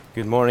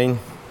Good morning.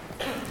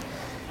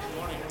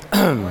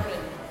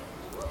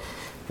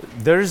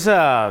 There's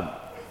a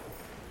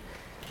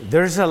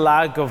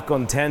lack of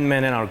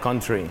contentment in our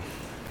country.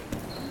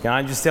 Can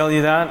I just tell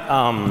you that?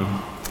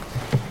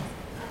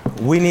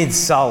 We need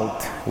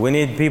salt. We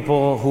need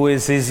people who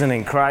is seasoned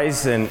in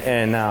Christ,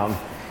 and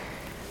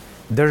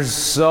there's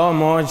so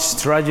much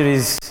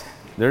tragedies.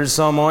 There's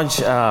so much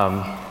in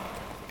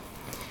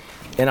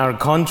our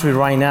country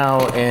right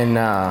now, and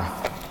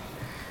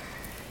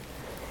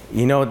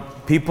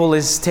people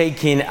is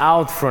taking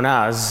out from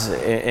us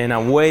in a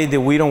way that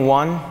we don't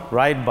want,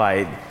 right?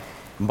 By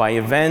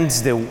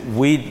events that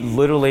we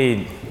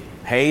literally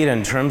hate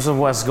in terms of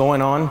what's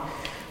going on.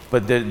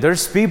 But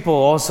there's people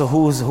also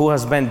who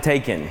has been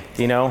taken,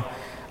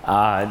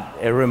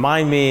 It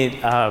remind me,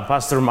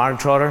 Pastor Mark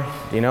Trotter,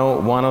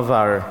 one of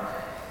our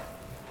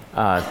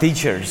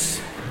teachers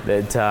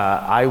that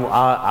I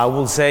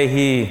will say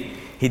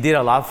he did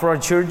a lot for our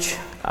church.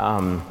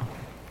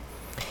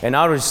 And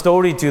our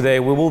story today,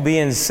 we will be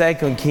in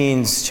 2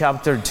 Kings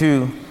chapter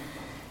 2,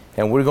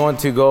 and we're going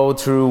to go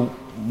through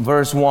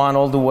verse 1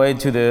 all the way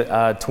to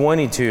the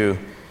 22.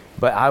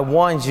 But I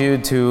want you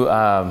to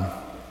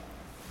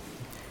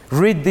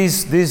read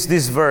this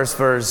verse,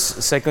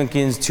 2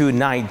 Kings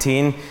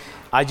 2:19.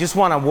 I just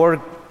want to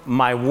work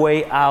my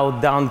way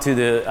out down to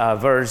the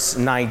verse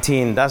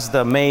 19. That's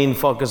the main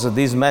focus of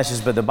this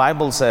message. But the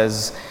Bible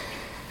says,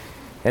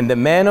 "And the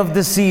man of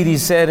the city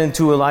said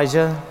unto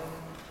Elijah,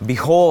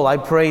 Behold, I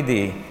pray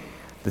thee,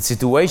 the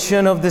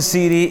situation of the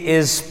city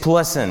is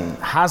pleasant,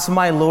 as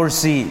my Lord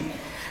see,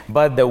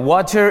 but the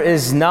water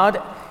is not,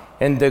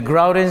 and the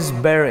ground is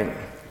barren."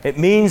 It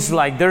means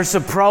like there's a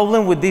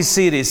problem with this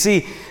city.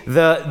 See,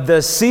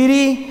 the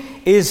city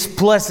is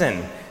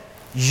pleasant.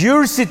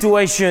 Your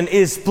situation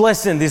is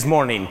pleasant this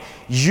morning.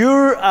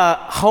 Your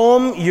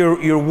home,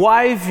 your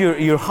wife,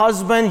 your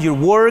husband, your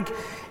work,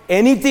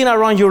 anything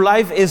around your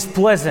life is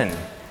pleasant.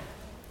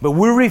 But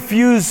we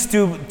refuse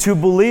to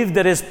believe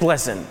that it's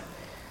pleasant.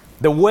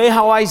 The way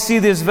how I see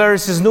this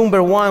verse is,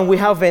 number one, we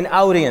have an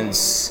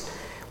audience.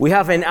 We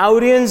have an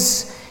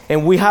audience,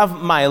 and we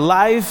have my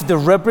life that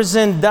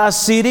represent that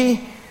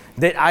city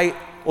that I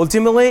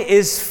ultimately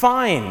is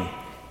fine.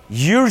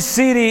 Your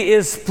city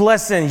is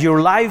pleasant.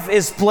 Your life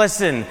is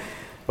pleasant.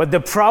 But the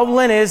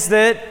problem is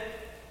that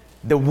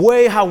the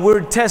way how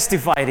we're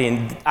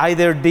testifying,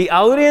 either the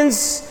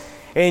audience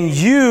and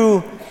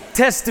you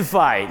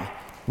testified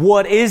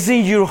what is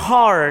in your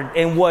heart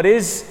and what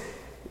is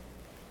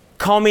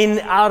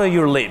coming out of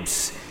your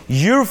lips.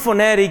 Your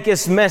phonetic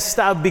is messed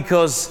up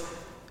because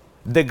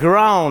the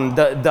ground,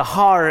 the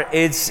heart,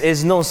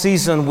 is no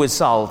seasoned with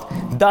salt.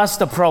 That's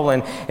the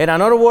problem. And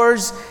in other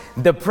words,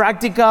 the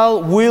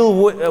practical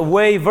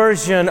way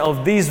version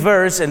of this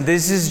verse, and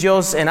this is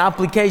just an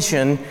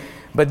application,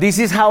 but this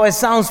is how it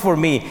sounds for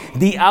me.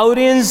 The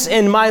audience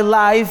in my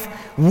life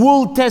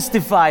will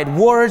testify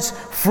words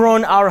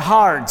from our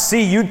hearts.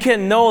 See, you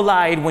can know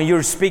light when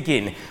you're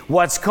speaking.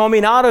 What's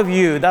coming out of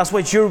you, that's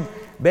what you're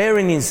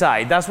bearing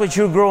inside. That's what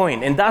you're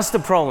growing, and that's the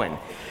problem.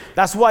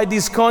 That's why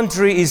this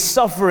country is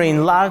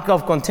suffering lack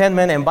of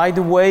contentment. And by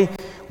the way,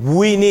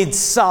 we need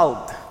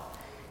salt.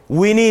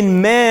 We need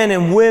men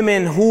and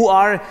women who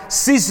are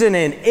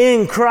seasoning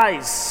in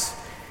Christ.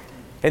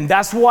 And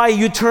that's why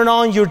you turn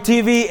on your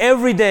TV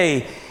every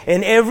day.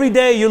 And every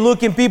day you're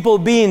looking people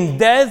being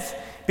dead,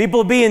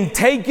 people being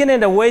taken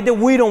in a way that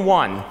we don't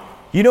want.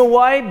 You know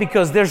why?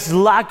 Because there's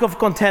lack of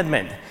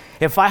contentment.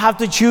 If I have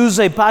to choose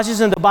a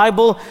passage in the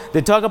Bible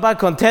that talk about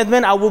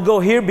contentment, I will go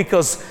here,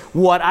 because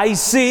what I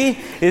see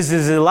is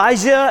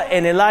Elijah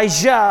and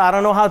Elijah. I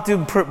don't know how to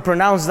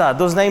pronounce that.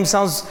 Those names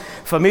sounds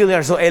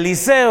familiar. So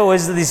Eliseo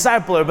is the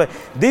discipler, but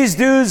these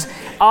dudes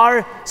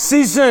are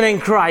seasoned in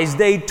Christ.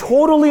 They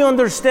totally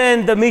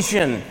understand the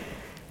mission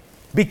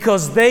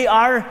because they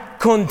are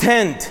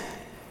content.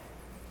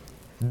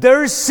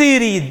 Their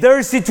city,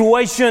 their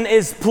situation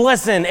is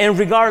pleasant, and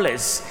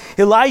regardless,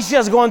 Elijah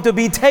is going to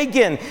be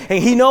taken,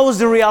 and he knows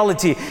the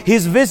reality.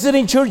 He's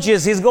visiting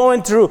churches. He's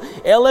going through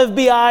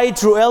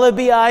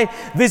LFBI,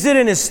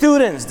 visiting his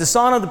students, the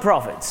son of the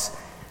prophets.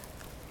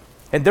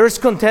 And there's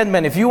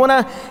contentment. If you want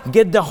to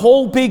get the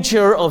whole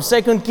picture of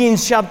 2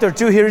 Kings chapter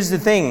 2, here's the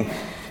thing.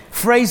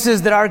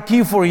 Phrases that are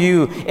key for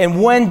you.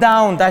 "And went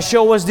down," that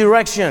show us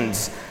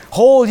directions.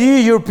 "Hold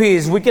ye your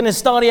peace." We can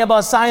study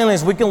about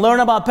silence. We can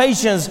learn about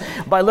patience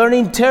by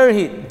learning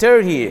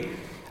Terhi.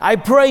 "I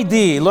pray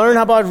thee," learn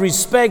about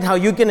respect, how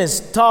you can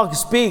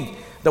speak.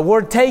 The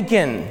word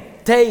taken,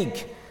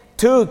 take,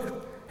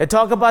 took. It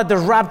talk about the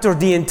rapture.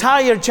 The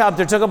entire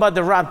chapter talk about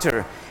the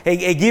rapture.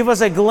 It give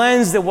us a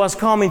glance that was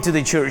coming to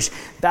the church.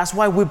 That's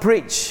why we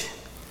preach.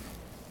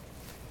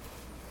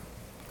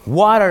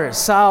 Water,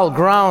 salt,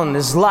 ground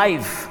is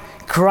life.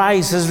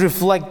 Christ is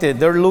reflected.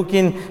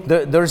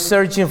 They're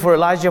searching for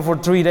Elijah for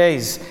 3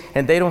 days,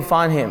 and they don't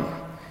find him.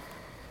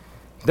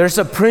 There's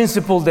a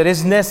principle that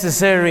is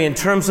necessary in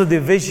terms of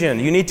division.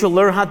 You need to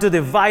learn how to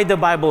divide the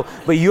Bible,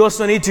 but you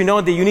also need to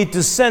know that you need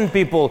to send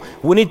people.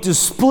 We need to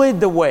split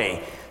the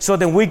way. so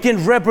that we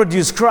can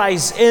reproduce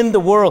Christ in the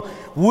world.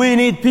 We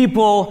need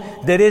people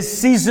that is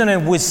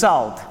seasoned with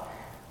salt.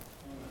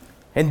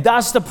 And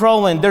that's the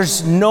problem.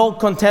 There's no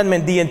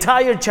contentment. The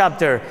entire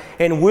chapter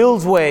in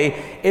Will's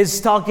Way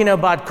is talking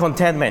about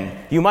contentment.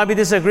 You might be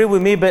disagree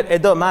with me, but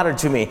it don't matter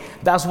to me.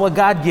 That's what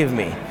God gave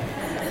me.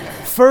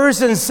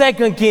 First and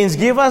Second Kings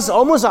give us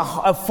almost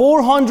a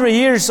 400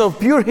 years of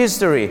pure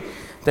history.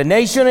 The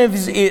nation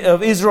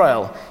of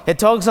Israel. It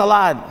talks a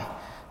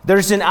lot.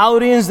 There's an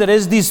audience that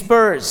is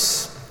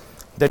dispersed.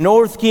 The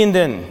North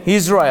Kingdom,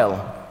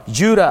 Israel,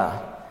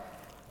 Judah.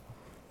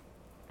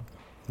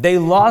 They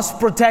lost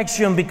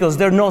protection because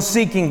they're not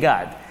seeking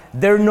God.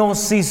 They're not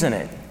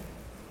seasoned.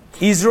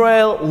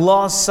 Israel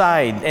lost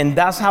sight, and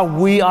that's how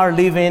we are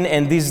living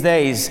in these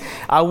days.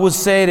 I would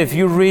say that if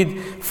you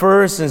read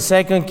First and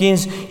Second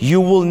Kings,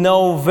 you will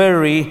know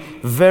very,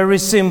 very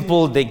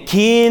simple. The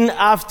king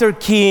after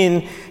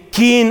king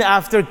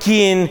after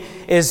king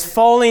is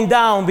falling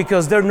down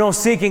because they're not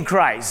seeking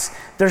Christ.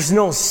 There's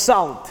no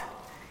salt,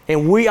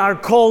 and we are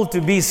called to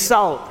be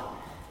salt.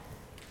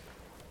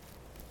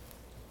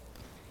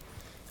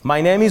 My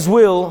name is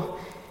Will.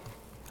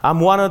 I'm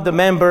one of the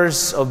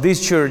members of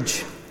this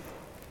church.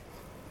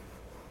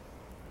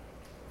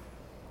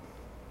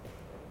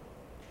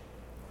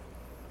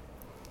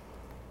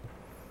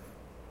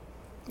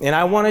 And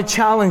I want to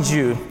challenge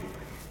you,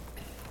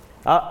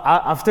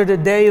 after the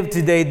day of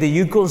today, that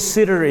you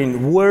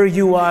considering where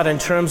you are in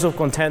terms of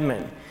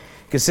contentment.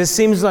 Because it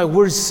seems like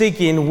we're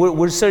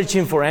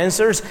searching for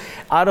answers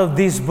out of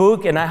this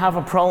book, and I have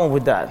a problem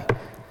with that.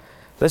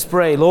 Let's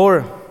pray.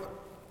 Lord,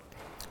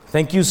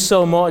 thank you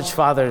so much,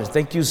 Father.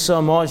 Thank you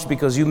so much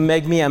because you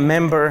make me a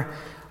member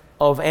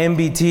of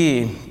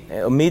MBT,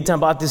 Midtown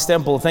Baptist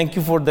Temple. Thank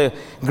you for the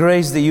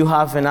grace that you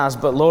have in us.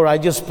 But Lord, I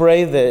just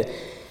pray that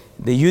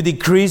you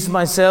decrease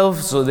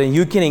myself so that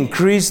you can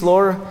increase,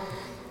 Lord.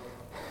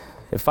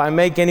 If I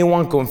make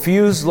anyone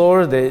confused,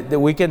 Lord, that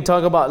we can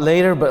talk about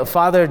later. But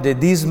Father, that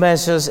this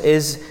message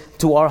is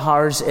to our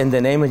hearts in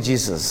the name of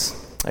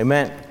Jesus.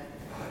 Amen.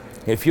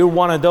 If you're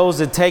one of those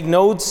that take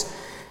notes,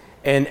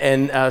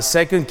 in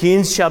 2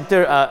 Kings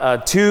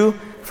chapter 2,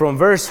 from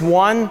verse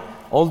 1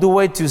 all the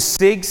way to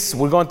 6,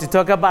 we're going to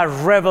talk about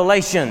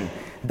revelation.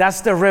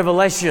 That's the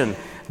revelation.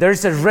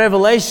 There's a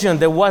revelation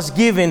that was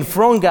given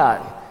from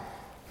God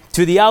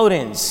to the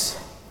audience.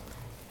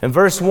 And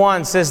verse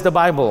 1 says the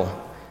Bible,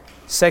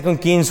 2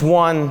 Kings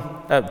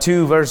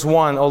 2, verse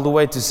 1 all the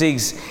way to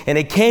 6. And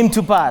it came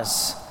to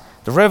pass,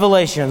 the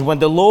revelation, when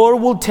the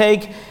Lord will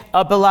take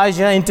up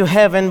Elijah into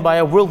heaven by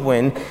a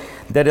whirlwind,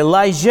 that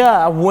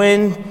Elijah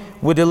went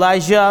with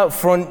Elijah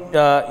from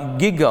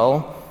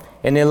Gilgal,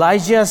 and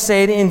Elijah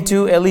said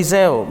unto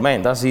Eliseo,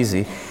 man, that's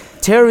easy,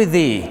 tarry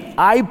thee,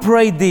 I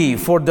pray thee,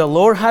 for the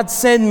Lord hath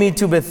sent me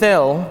to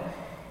Bethel.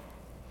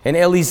 And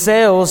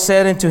Eliseo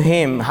said unto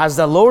him, has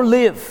the Lord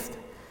lived?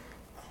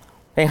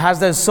 And has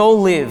thy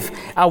soul lived?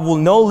 I will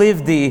not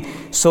leave thee.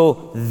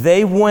 So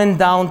they went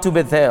down to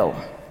Bethel.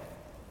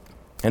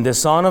 And the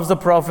son of the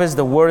prophets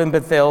that were in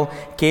Bethel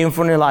came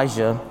from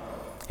Elijah,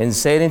 and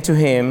said unto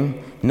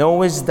him,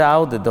 knowest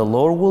thou that the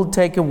Lord will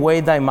take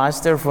away thy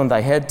master from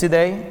thy head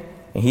today?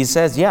 And he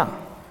says, yeah,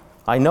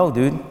 I know,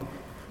 dude.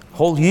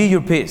 Hold ye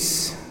your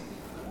peace.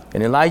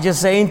 And Elijah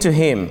saying to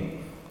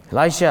him,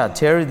 Elisha,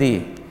 tarry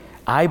thee,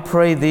 I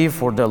pray thee,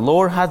 for the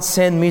Lord hath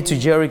sent me to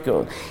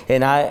Jericho.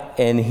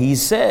 And he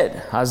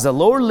said, has the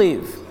Lord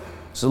lived?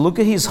 So look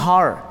at his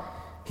heart.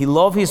 He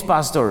loved his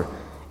pastor.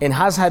 And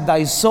has had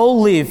thy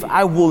soul lived,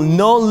 I will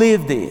not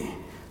leave thee.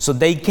 So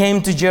they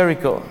came to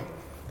Jericho.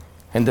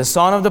 And the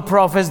son of the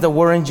prophets that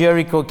were in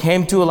Jericho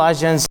came to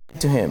Elijah and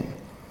said to him,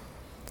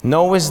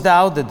 knowest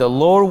thou that the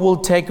Lord will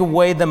take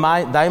away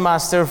thy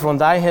master from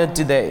thy head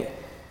today?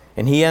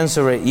 And he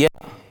answered, yeah,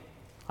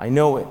 I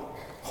know it.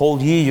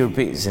 Hold ye your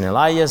peace. And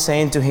Elijah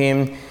saying to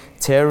him,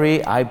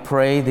 tarry, I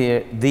pray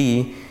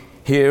thee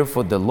here,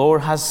 for the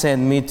Lord has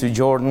sent me to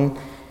Jordan.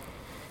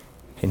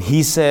 And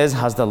he says,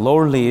 has the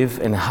Lord lived,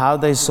 and how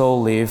thy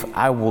soul live,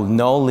 I will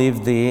not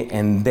leave thee.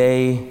 And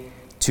they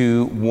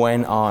two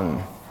went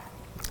on.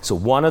 So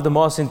one of the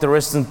most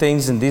interesting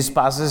things in this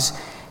passage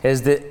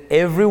is that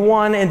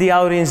everyone in the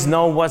audience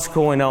know what's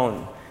going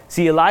on.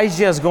 See,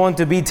 Elijah is going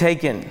to be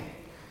taken.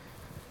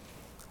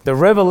 The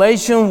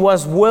revelation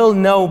was well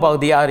known by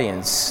the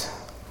audience.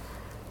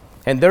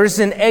 And there's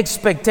an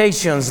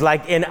expectations,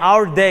 like in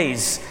our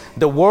days,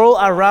 the world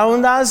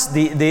around us,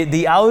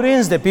 the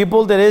audience, the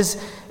people that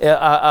is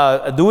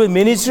doing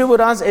ministry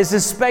with us is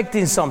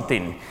expecting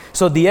something.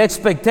 So the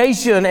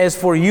expectation is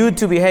for you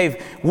to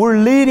behave. We're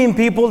leading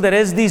people that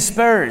is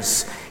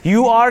dispersed.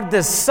 You are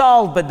the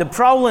salt, but the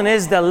problem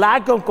is the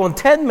lack of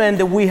contentment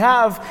that we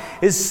have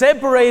is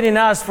separating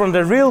us from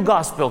the real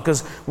gospel,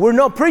 because we're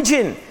not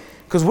preaching,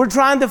 because we're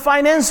trying to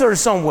find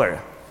answers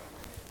somewhere.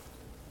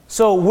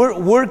 So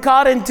we're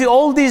caught into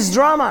all this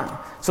drama.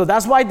 So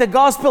that's why the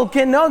gospel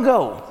cannot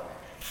go.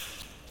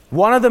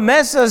 One of the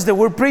messages that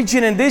we're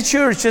preaching in this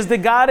church is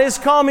that God is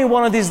coming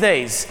one of these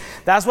days.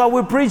 That's why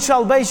we preach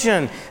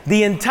salvation.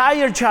 The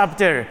entire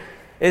chapter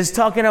is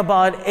talking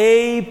about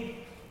a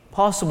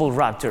possible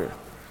rapture.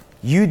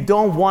 You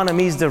don't want to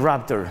miss the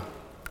rapture.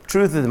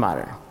 Truth of the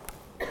matter.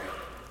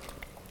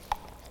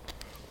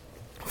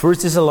 1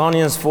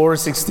 Thessalonians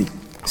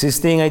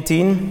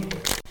 4:16-18.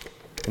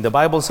 The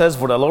Bible says,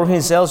 "For the Lord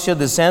himself shall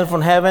descend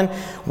from heaven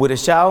with a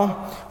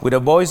shout, with the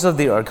voice of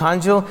the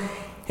archangel,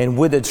 and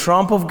with the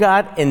trump of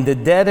God, and the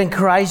dead in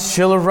Christ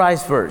shall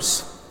arise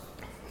first.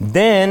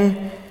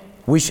 Then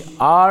which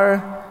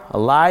are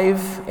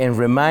alive and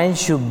remain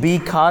shall be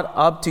caught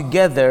up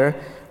together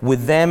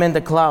with them in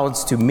the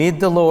clouds to meet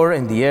the Lord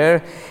in the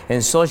air,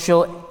 and so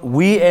shall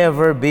we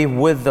ever be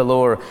with the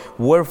Lord.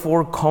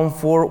 Wherefore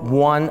comfort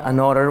one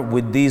another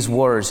with these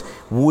words."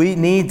 We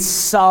need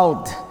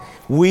salt.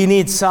 We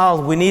need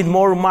salt. We need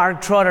more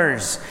Mark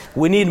Trotters.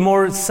 We need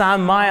more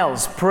Sam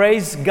Miles.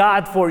 Praise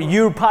God for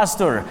your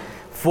pastor,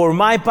 for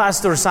my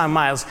pastor Sam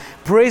Miles.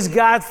 Praise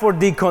God for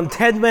the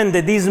contentment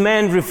that these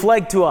men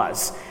reflect to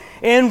us.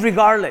 And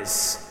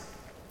regardless,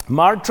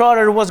 Mark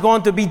Trotter was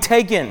going to be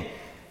taken.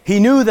 He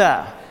knew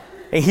that.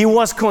 And he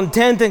was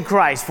content in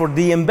Christ for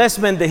the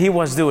investment that he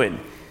was doing.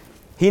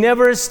 He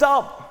never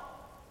stopped.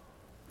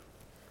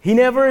 He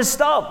never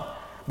stopped.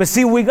 But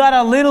see, we got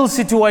a little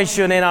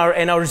situation in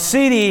our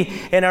city,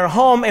 in our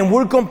home, and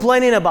we're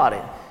complaining about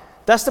it.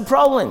 That's the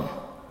problem.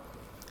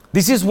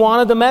 This is one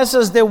of the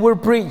messages that we're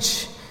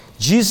preach.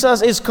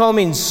 Jesus is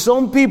coming.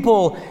 Some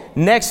people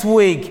next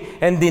week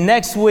and the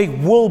next week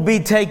will be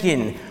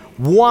taken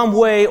one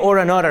way or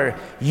another.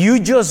 You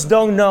just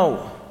don't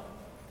know.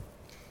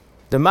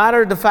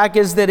 The fact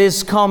is that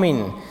it's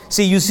coming.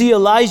 See, you see,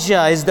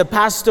 Elijah is the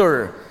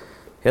pastor.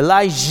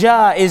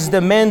 Elijah is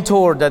the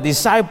mentor, the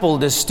disciple,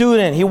 the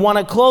student. He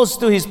wanted close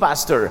to his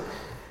pastor.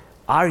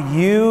 Are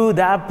you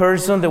that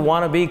person that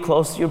want to be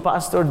close to your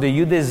pastor? Do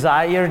you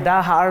desire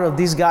that heart of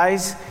these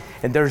guys?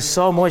 And there's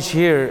so much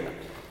here.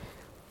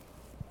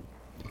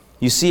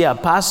 You see a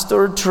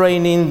pastor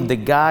training the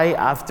guy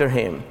after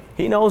him.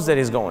 He knows that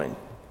he's going.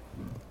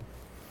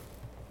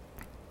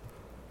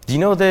 Do you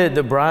know that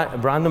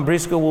Brandon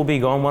Briscoe will be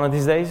gone one of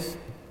these days?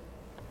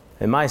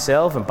 And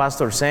myself and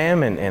Pastor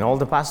Sam and all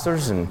the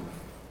pastors, and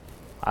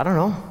I don't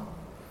know.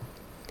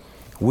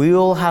 We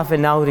all have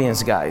an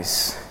audience,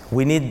 guys.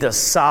 We need the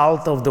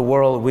salt of the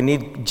world. We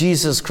need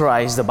Jesus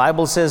Christ. The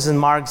Bible says in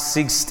Mark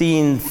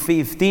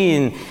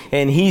 16:15,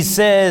 and he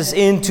says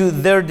into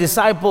their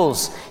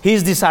disciples,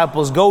 his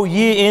disciples, "Go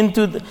ye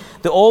into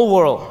the old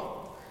world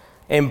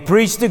and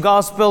preach the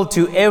gospel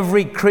to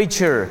every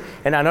creature."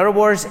 And in other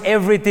words,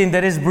 everything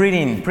that is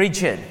breathing,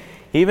 preach it.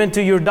 Even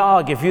to your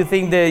dog, if you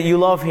think that you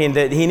love him,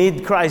 that he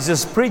needs Christ,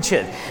 just preach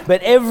it.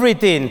 But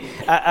everything,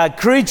 a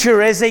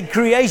creature is a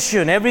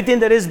creation. Everything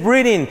that is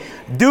breathing,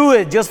 do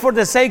it just for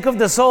the sake of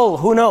the soul.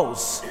 Who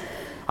knows?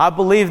 I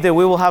believe that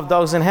we will have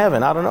dogs in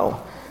heaven. I don't know.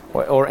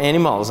 Or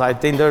animals. I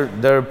think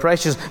they're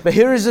precious. But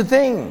here is the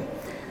thing.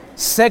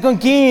 2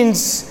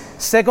 Kings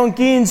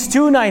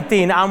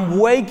 2:19. I'm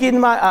working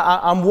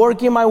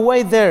my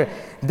way there.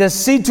 The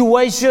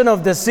situation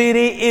of the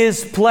city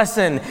is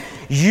pleasant.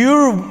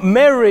 Your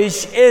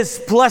marriage is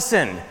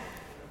pleasant.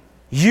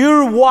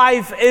 Your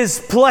wife is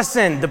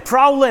pleasant. The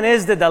problem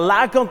is that the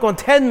lack of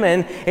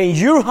contentment in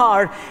your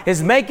heart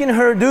is making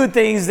her do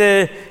things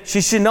that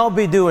she should not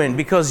be doing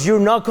because you're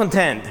not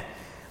content.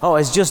 Oh,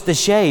 it's just the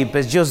shape.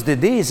 It's just the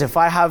this. If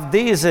I have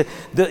this,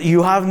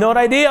 you have no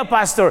idea,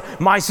 Pastor.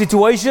 My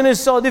situation is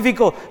so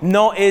difficult.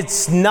 No,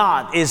 it's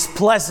not. It's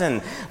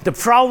pleasant. The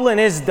problem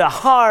is the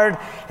heart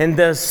and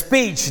the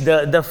speech,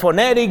 the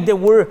phonetic that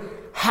we're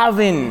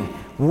having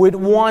with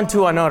one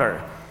to another.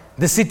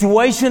 The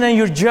situation in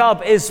your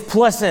job is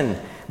pleasant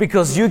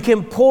because you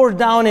can pour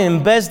down and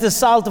invest the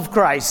salt of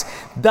Christ.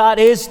 That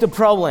is the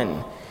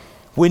problem.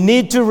 We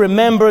need to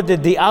remember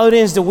that the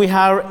audience that we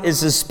have is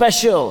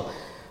special.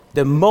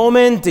 The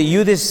moment that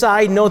you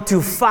decide not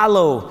to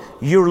follow,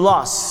 you're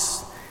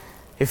lost.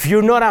 If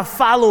you're not a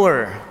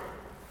follower,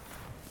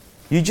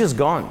 you're just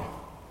gone.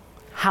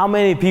 How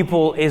many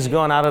people is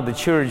gone out of the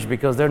church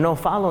because they're not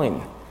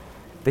following?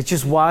 They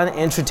just want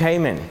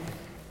entertainment.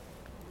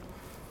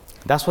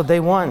 That's what they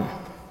want.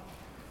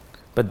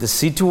 But the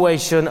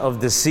situation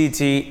of the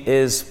city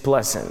is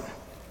pleasant.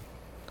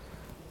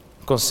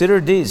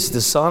 Consider this.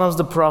 The sons of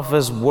the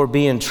prophets were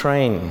being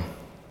trained.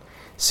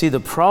 See,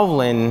 the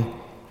problem,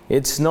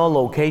 it's no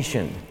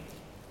location.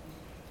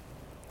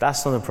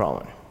 That's not the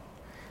problem.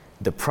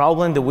 The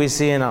problem that we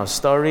see in our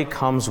story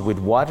comes with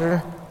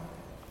water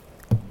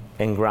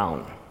and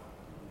ground.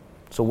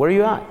 So where are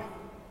you at?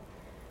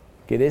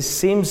 Okay, it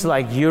seems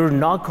like you're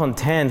not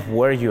content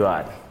where you're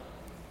at.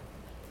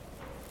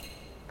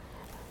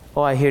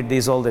 Oh, I hear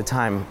this all the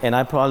time, and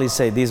I probably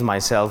say this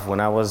myself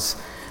when I was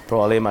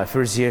probably in my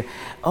first year.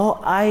 Oh,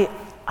 I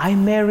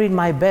married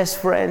my best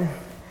friend.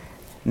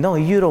 No,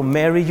 you don't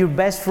marry your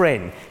best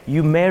friend.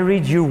 You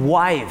married your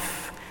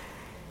wife.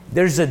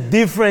 There's a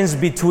difference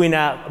between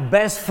a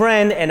best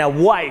friend and a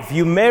wife.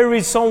 You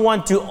marry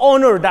someone to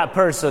honor that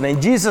person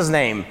in Jesus'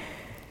 name.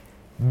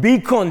 Be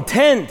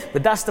content.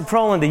 But that's the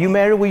problem, that you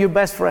marry with your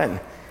best friend.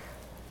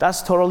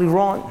 That's totally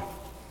wrong.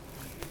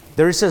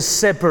 There is a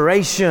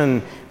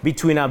separation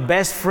between a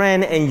best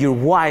friend and your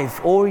wife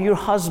or your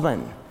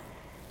husband.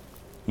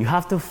 You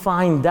have to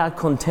find that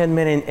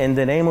contentment in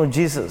the name of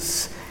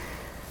Jesus.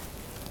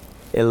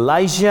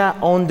 Elijah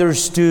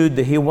understood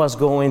that he was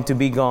going to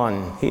be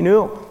gone. He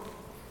knew.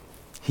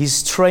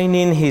 He's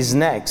training his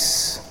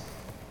next.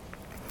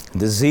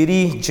 The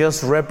city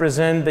just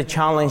represents the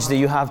challenge that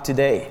you have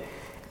today,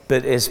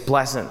 but it's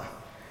pleasant.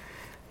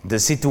 The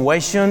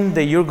situation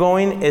that you're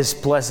going is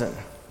pleasant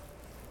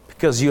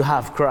because you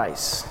have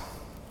Christ.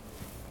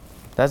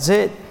 That's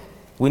it.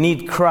 We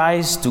need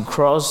Christ to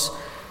cross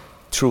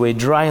through a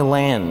dry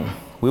land.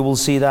 We will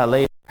see that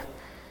later.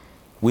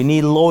 We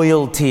need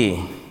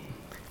loyalty.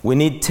 We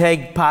need to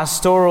take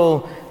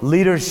pastoral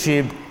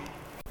leadership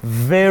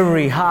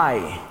very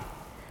high.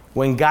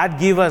 When God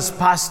gives us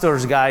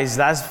pastors, guys,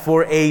 that's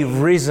for a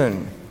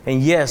reason.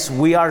 And yes,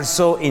 we are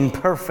so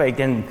imperfect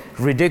and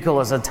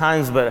ridiculous at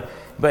times, but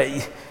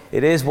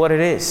it is what it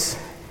is.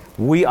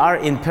 We are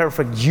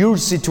imperfect. Your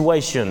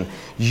situation,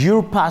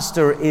 your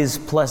pastor is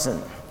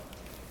pleasant.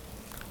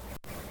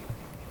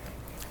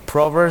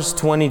 Proverbs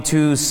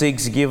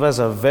 22:6 give us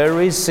a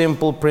very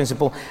simple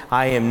principle.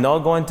 I am not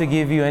going to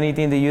give you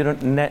anything that you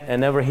don't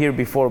never hear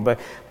before, but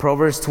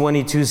Proverbs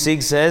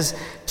 22:6 says,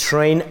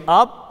 train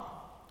up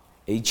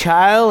a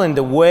child in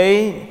the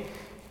way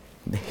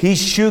he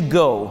should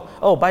go.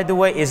 Oh, by the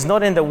way, it's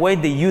not in the way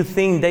that you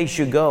think they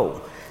should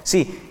go.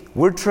 See,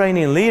 we're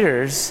training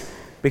leaders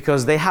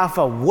because they have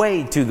a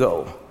way to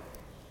go.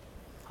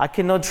 I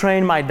cannot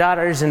train my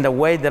daughters in the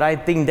way that I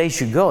think they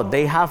should go.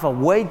 They have a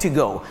way to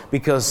go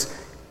because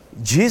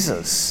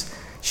Jesus,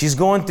 she's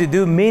going to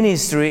do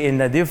ministry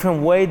in a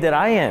different way that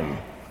I am.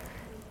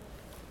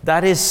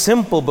 That is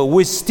simple, but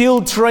we're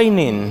still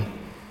training.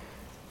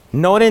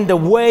 Not in the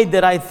way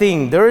that I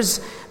think.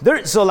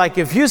 So like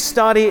if you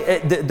study,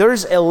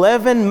 there's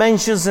 11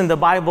 mentions in the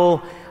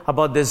Bible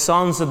about the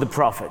sons of the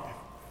prophet.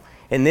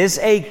 And there's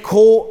a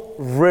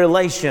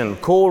correlation.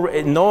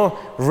 No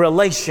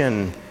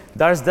relation.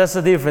 That's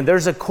the difference.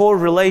 There's a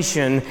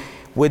correlation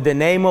with the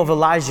name of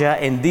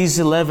Elijah in these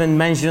 11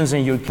 mentions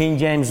in your King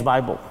James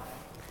Bible.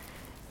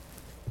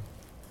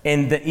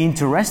 And the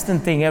interesting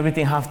thing,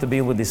 everything has to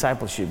be with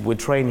discipleship, with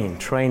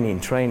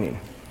training.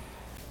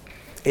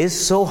 It's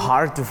so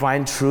hard to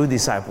find true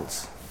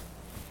disciples.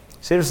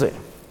 Seriously.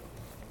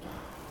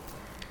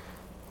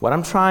 What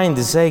I'm trying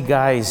to say,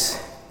 guys,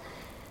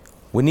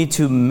 we need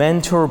to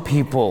mentor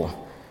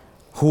people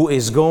who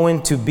is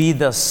going to be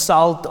the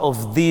salt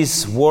of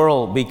this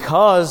world,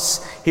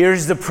 because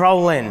here's the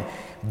problem.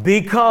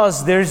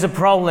 Because there's a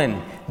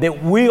problem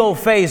that we all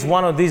face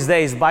one of these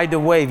days. By the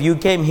way, if you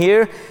came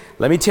here,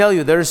 let me tell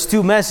you, there's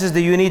two messages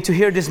that you need to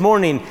hear this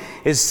morning.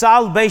 Is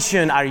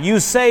salvation. Are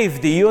you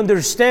saved? Do you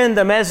understand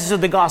the message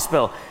of the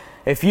gospel?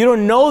 If you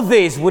don't know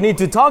this, we need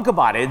to talk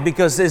about it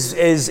because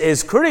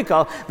it's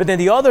critical. But then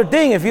the other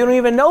thing, if you don't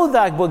even know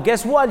that, well,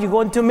 guess what? You're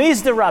going to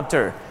miss the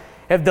rapture.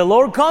 If the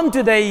Lord come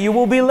today, you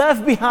will be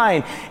left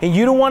behind. And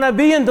you don't want to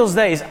be in those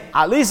days.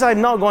 At least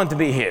I'm not going to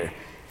be here.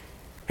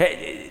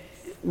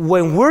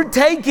 When we're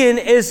taken,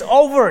 it's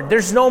over.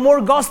 There's no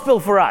more gospel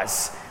for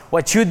us.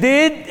 What you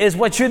did is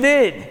what you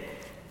did.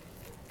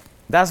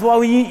 That's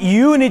why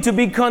you need to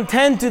be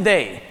content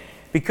today,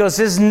 because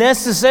it's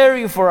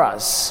necessary for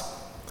us.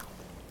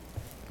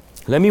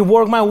 Let me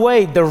work my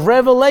way. The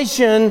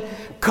revelation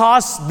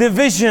caused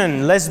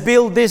division. Let's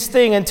build this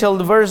thing until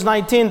the verse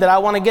 19 that I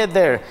want to get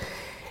there.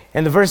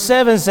 And the verse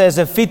 7 says,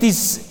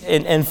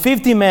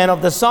 50 men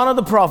of the son of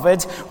the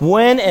prophets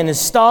went and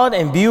stood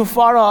and viewed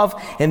far off,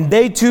 and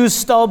they too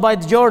stood by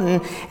the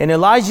Jordan. And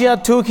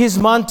Elijah took his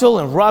mantle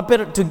and wrapped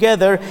it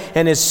together,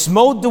 and it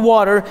smote the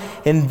water,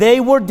 and they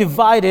were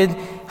divided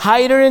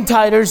tighter and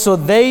tighter, so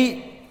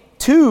they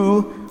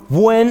too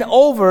went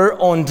over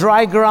on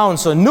dry ground.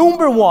 So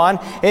number one,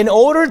 in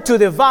order to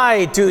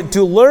divide,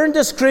 to learn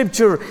the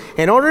scripture,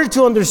 in order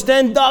to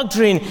understand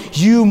doctrine,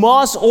 you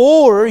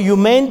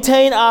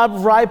maintain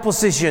upright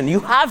position. You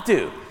have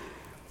to.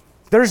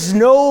 There's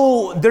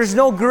no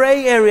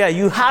gray area.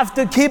 You have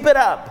to keep it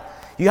up.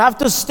 You have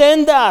to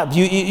stand up.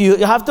 You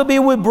have to be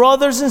with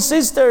brothers and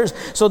sisters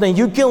so that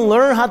you can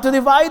learn how to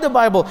divide the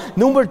Bible.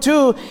 Number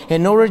two,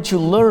 in order to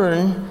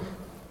learn,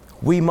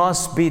 we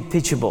must be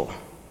teachable.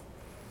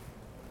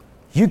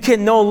 You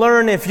cannot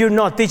learn if you're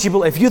not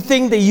teachable. If you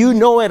think that you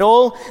know it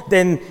all,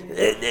 then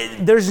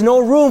there's no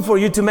room for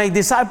you to make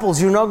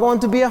disciples. You're not going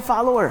to be a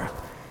follower.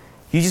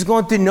 You're just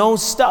going to know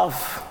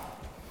stuff.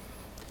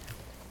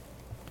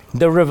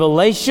 The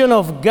revelation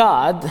of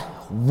God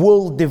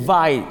will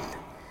divide.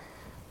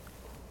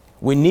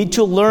 We need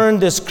to learn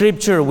the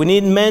scripture. We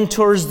need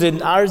mentors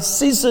that are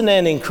seasoned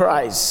in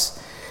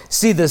Christ.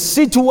 See, the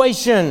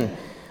situation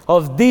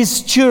of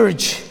this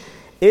church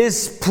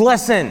is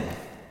pleasant.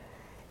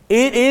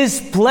 It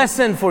is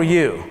pleasant for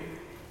you.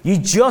 You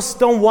just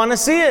don't want to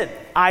see it.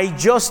 I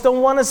just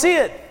don't want to see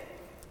it.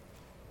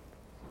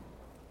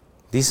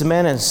 These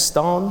men in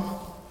stone,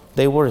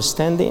 they were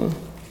standing,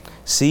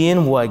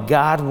 seeing what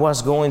God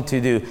was going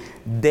to do.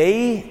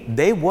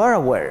 They were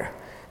aware.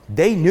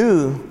 They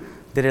knew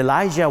that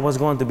Elijah was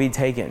going to be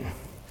taken.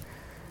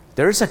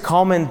 There's a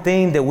common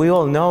thing that we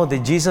all know,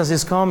 that Jesus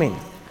is coming.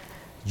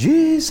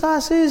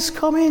 Jesus is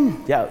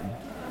coming. Yeah,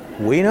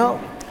 we know.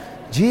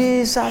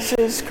 Jesus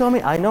is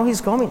coming. I know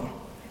he's coming.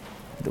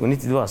 We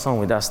need to do a song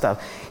with that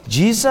stuff.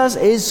 Jesus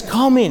is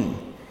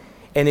coming.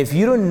 And if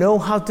you don't know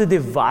how to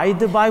divide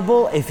the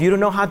Bible, if you don't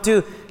know how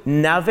to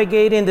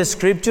navigate in the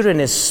scripture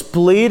and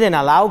split and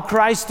allow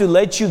Christ to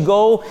let you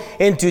go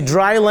into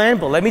dry land,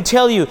 but let me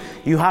tell you,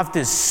 you have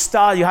to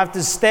start, you have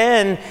to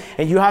stand,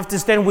 and you have to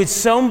stand with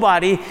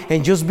somebody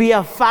and just be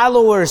a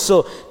follower.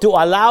 So to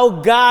allow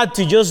God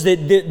to just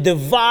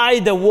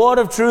divide the word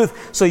of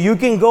truth so you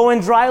can go in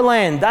dry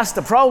land. That's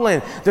the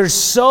problem. There's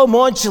so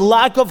much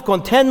lack of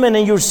contentment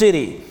in your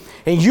city,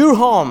 in your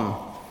home.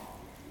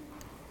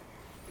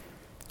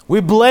 We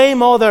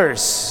blame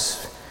others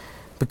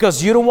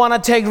because you don't want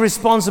to take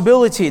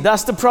responsibility.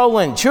 That's the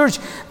problem. Church,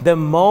 the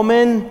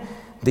moment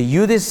that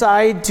you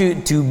decide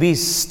to be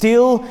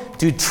still,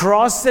 to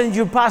trust in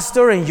your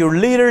pastor and your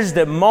leaders,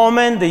 the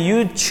moment that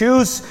you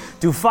choose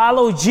to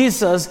follow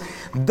Jesus,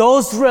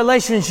 those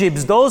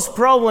relationships, those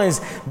problems,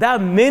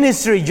 that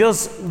ministry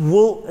just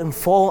will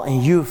fall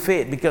and you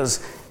fit, because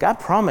God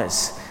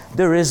promised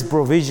there is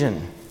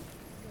provision.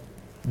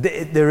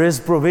 There is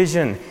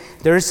provision.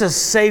 There is a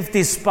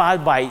safety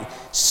spot by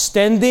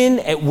standing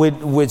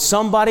with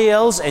somebody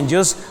else and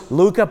just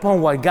look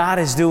upon what God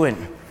is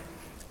doing.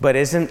 But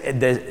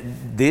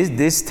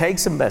this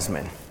takes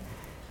investment.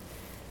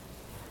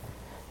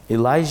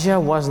 Elijah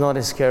was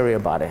not scary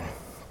about it.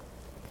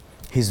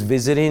 He's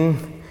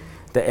visiting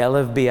the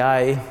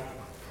LFBI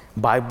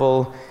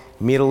Bible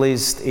Middle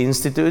East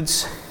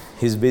Institutes.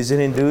 He's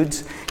visiting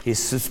dudes. He's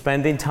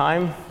spending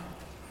time.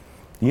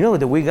 You know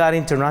that we got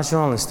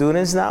international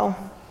students now?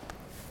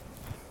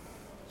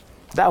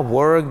 That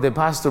work that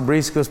Pastor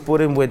Briscoe's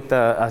put in with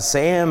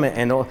Sam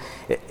and all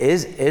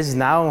is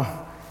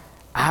now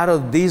out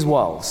of these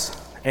walls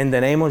in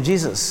the name of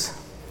Jesus.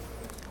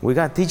 We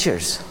got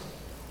teachers.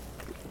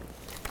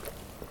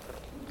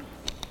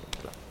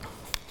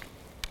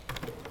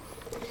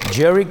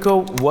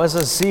 Jericho was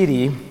a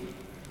city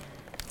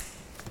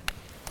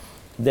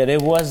that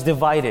it was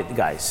divided,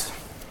 guys.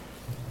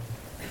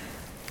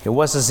 It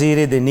was a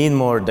city that need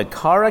more. The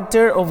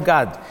character of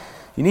God.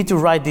 You need to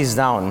write this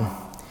down.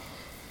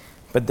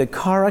 But the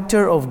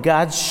character of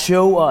God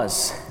show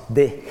us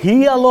that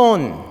He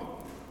alone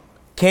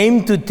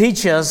came to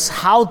teach us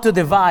how to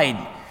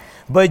divide.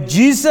 But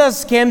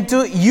Jesus came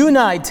to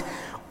unite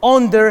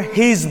under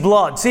His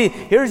blood. See,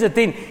 here's the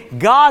thing.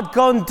 God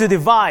come to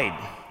divide.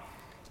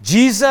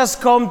 Jesus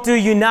come to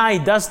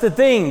unite. That's the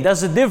thing.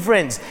 That's the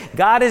difference.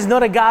 God is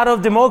not a God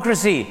of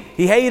democracy.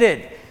 He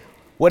hated.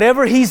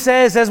 Whatever He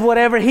says, that's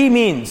whatever He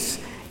means.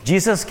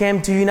 Jesus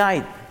came to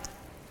unite.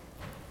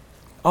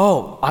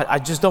 Oh, I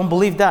just don't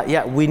believe that.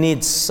 Yeah, we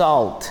need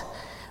salt.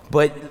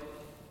 But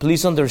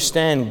please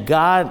understand,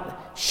 God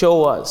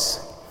show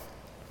us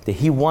that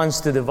He wants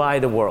to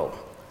divide the world.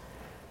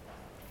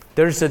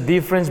 There's a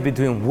difference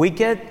between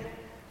wicked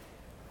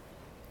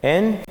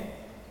and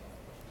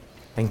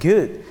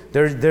good.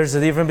 There's a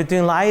difference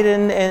between light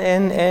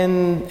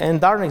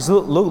and darkness.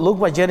 Look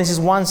what Genesis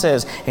 1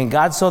 says. And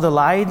God saw the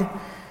light,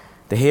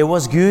 that it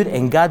was good,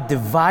 and God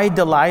divided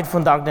the light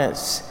from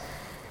darkness.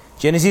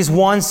 Genesis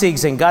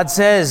 1:6, and God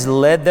says,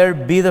 let there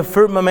be the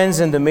firmaments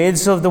in the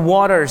midst of the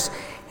waters,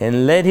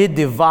 and let it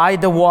divide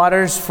the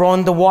waters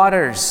from the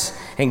waters.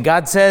 And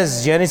God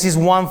says, Genesis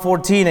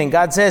 1:14, and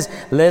God says,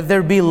 let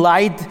there be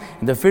light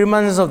in the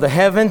firmaments of the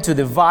heaven to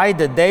divide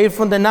the day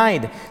from the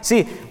night.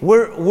 See,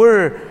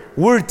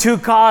 we're too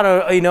caught,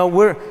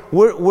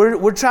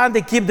 we're trying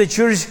to keep the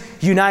church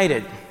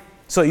united.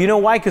 So you know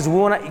why? Because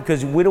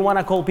we don't want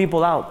to call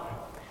people out.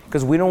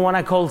 Because we don't want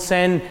to call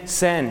sin.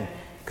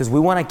 Because we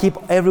want to keep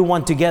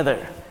everyone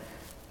together.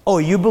 Oh,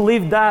 you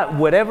believe that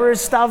whatever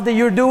stuff that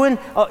you're doing,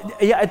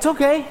 yeah, it's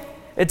okay.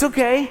 It's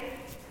okay.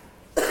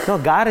 No,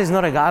 God is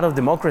not a God of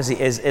democracy.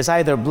 It's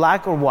either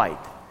black or white.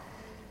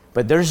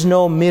 But there's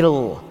no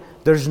middle.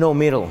 There's no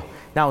middle.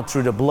 Now,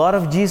 through the blood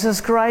of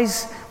Jesus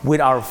Christ, with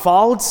our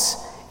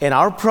faults and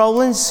our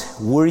problems,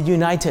 we're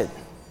united.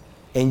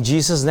 In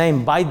Jesus'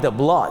 name, by the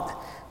blood.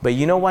 But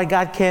you know why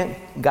God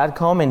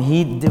come and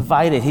He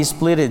divided, He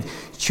split it.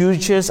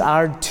 Churches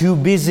are too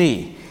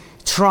busy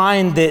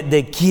trying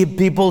to keep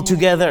people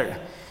together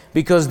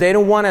because they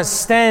don't want to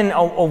stand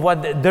on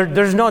what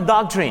there's no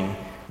doctrine.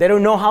 They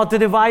don't know how to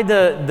divide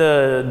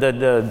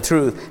the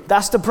truth.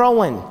 That's the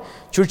problem.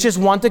 Churches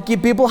want to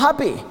keep people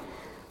happy.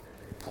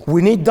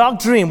 We need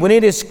doctrine. We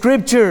need a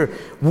scripture.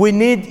 We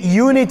need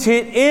unity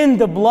in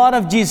the blood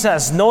of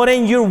Jesus, not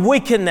in your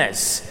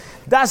wickedness.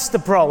 That's the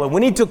problem. We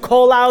need to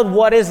call out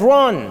what is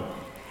wrong.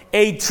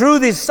 A true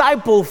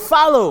disciple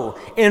follow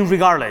in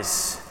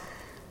regardless.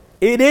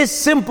 It is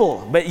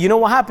simple, but you know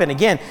what happened?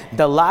 Again,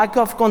 the lack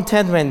of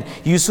contentment.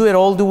 You see it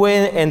all the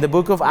way in the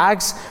book of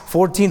Acts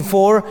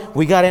 14:4.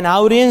 We got an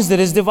audience that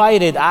is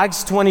divided.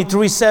 Acts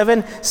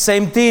 23:7,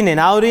 same thing, an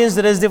audience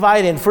that is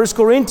divided. 1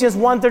 Corinthians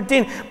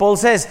 1:13, Paul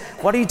says,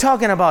 what are you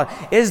talking about?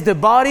 Is the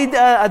body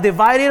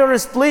divided or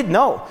split?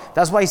 No.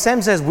 That's why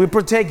Sam says we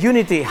protect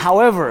unity.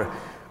 However,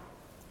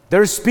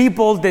 there's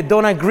people that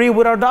don't agree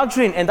with our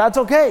doctrine, and that's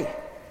okay.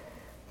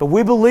 But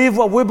we believe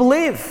what we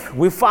believe.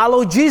 We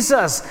follow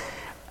Jesus.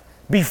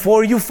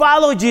 Before you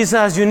follow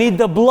Jesus, you need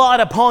the blood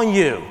upon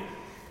you.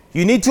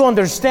 You need to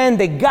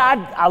understand that God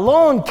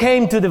alone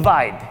came to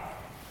divide.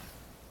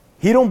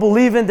 He don't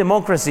believe in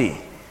democracy.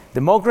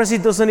 Democracy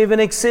doesn't even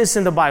exist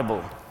in the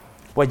Bible.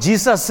 What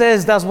Jesus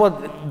says, that's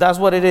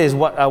what it is,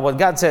 what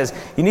God says.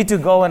 You need to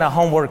go in a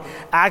homework.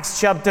 Acts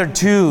chapter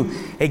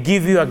 2, it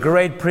gives you a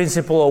great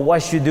principle of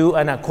what you do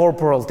and a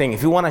corporal thing.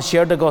 If you want to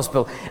share the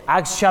gospel,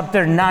 Acts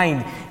chapter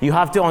 9, you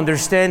have to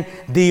understand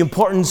the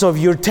importance of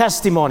your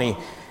testimony.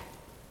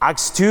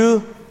 Acts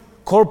 2,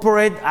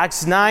 corporate.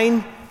 Acts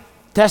 9,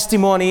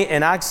 testimony.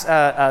 And Acts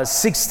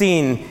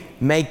 16,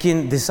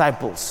 making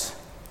disciples.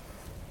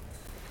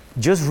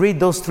 Just read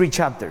those 3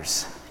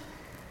 chapters.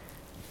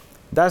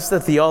 That's the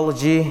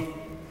theology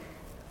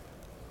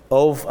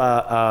of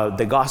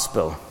the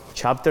gospel.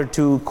 Chapter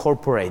 2,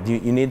 corporate.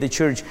 You need the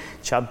church.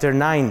 Chapter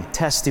 9,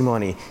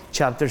 testimony.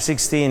 Chapter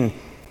 16,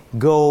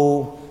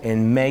 go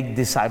and make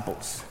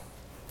disciples.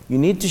 You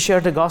need to share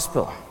the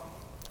gospel.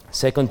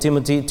 2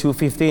 Timothy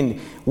 2:15.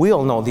 We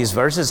all know these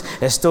verses.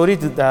 A study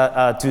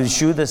to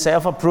show the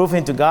self-approved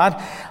unto God,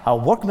 a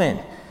workman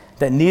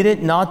that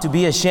needed not to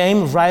be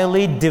ashamed,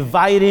 rightly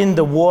dividing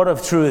the word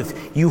of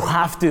truth. You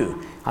have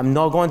to. I'm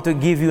not going to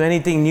give you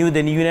anything new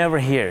that you never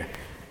hear.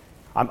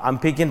 I'm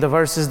picking the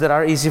verses that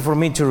are easy for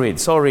me to read.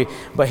 Sorry,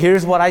 but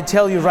here's what I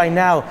tell you right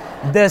now.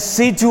 The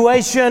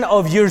situation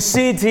of your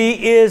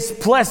city is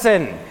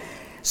pleasant.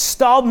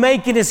 Stop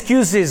making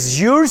excuses.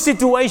 Your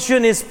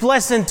situation is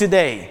pleasant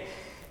today.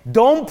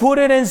 Don't put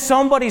it in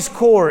somebody's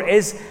court.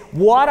 It's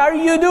what are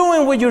you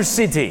doing with your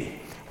city?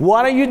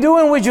 What are you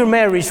doing with your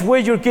marriage,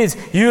 with your kids?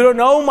 You don't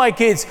know my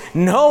kids.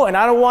 No, and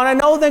I don't want to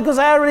know them because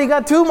I already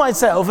got 2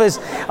 myself.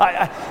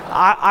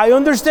 I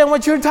understand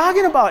what you're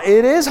talking about.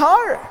 It is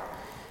hard.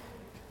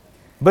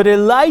 But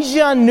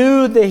Elijah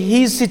knew that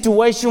his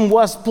situation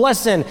was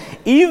pleasant,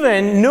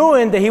 even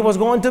knowing that he was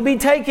going to be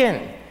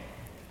taken.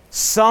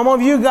 Some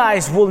of you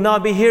guys will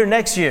not be here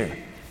next year.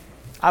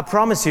 I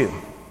promise you.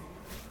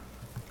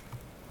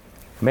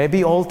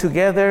 Maybe all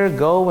together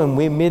go and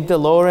we meet the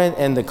Lord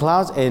in the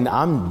clouds, and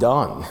I'm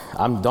done.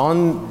 I'm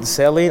done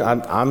selling. I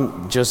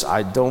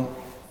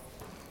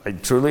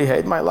truly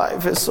hate my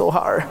life. It's so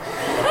hard.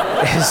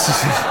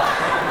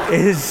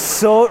 It's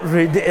so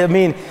ridiculous. I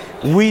mean,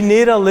 we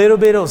need a little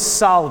bit of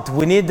salt.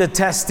 We need the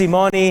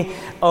testimony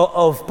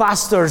of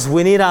pastors.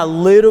 We need a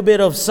little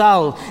bit of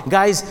salt.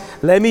 Guys,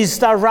 let me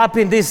start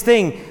wrapping this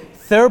thing.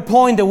 Third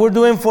point that we're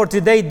doing for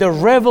today, the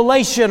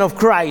revelation of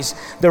Christ.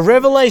 The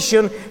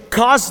revelation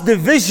caused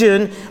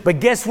division, but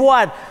guess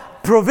what?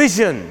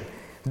 Provision.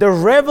 The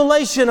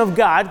revelation of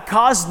God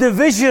caused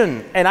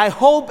division, and I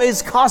hope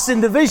it's causing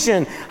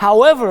division.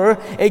 However,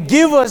 it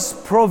gives us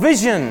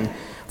provision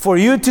for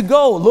you to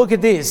go. Look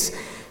at this.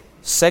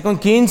 2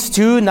 Kings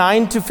 2,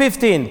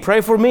 9-15.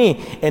 Pray for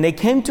me. And it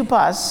came to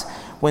pass,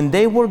 when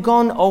they were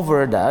gone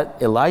over, that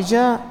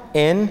Elijah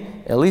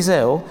and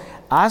Eliseo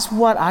asked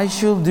what I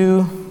should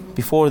do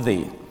before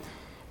thee,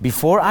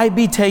 before I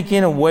be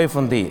taken away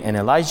from thee. And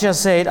Elijah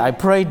said, I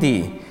pray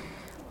thee,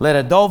 let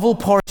a double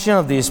portion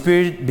of the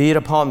Spirit be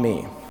upon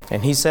me.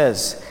 And he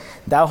says,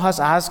 thou hast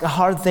asked a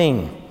hard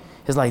thing.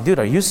 He's like, dude,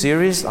 are you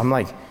serious? I'm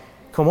like,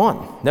 come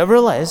on.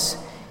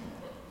 Nevertheless,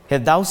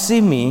 have thou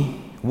seen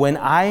me when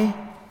I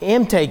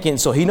am taken?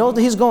 So he knows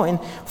that he's going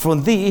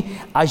from thee.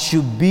 I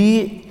should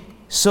be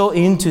so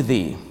into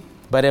thee.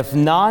 But if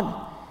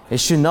not, it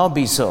should not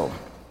be so.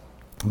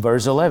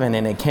 Verse 11,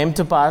 and it came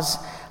to pass,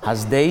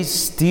 as they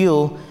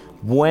still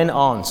went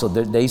on, so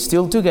they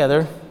still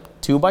together,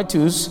 2 by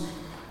 2s,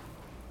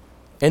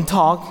 and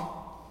talk,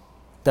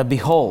 that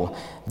behold,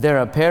 their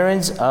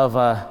appearance of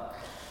a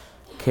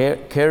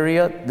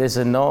chariot, there's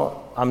a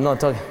no, I'm not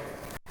talking,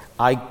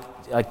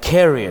 a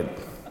chariot.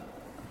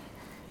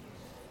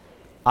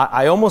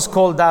 I almost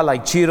called that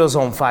like Cheetos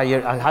on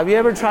fire. Have you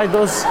ever tried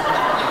those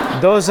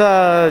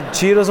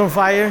Cheetos on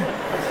fire?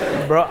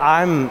 Bro,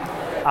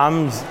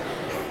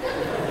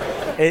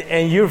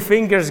 and your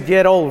fingers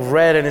get all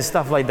red and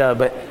stuff like that.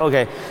 But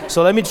okay,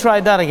 so let me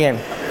try that again.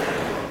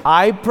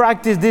 I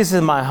practice this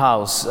in my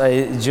house.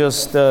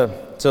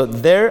 So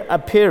there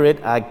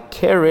appeared a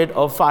chariot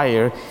of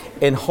fire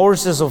and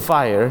horses of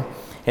fire,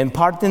 and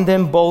parting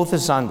them both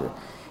asunder.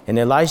 And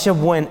Elisha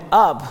went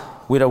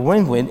up with a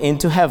whirlwind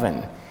into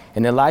heaven.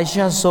 And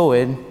Elisha saw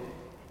it,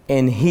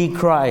 and he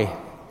cried,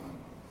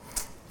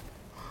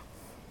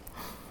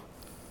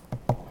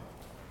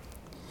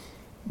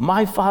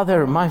 my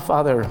father, my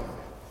father.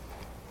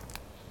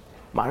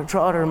 Mark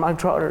Trotter.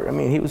 I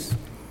mean,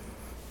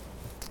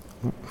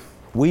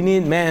 we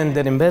need men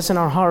that invest in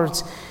our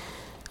hearts.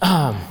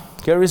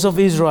 Carries of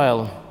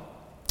Israel,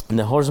 and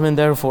the horsemen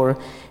therefore,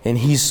 and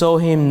he saw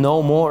him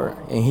no more.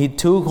 And he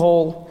took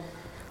hold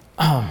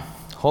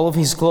of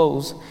his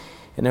clothes,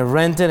 and it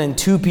rent it in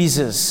 2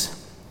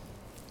 pieces.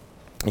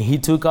 And he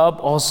took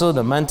up also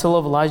the mantle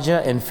of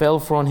Elijah, and fell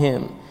from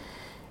him.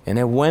 And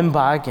it went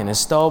back, and it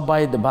stopped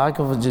by the back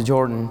of the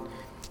Jordan.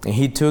 And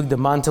he took the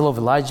mantle of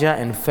Elijah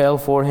and fell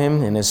for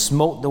him, and it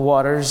smote the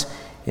waters.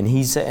 And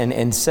he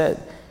said,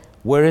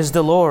 where is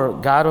the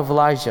Lord, God of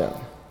Elijah?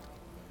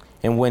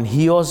 And when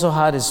he also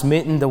had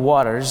smitten the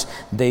waters,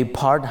 they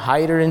part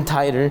higher and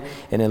tighter,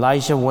 and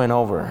Elijah went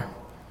over.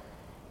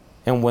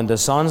 And when the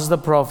sons of the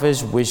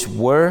prophets which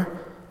were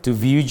to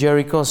view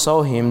Jericho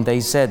saw him, they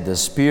said, the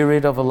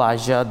spirit of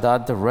Elijah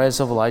doth the rest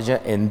of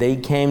Elijah. And they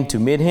came to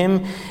meet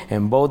him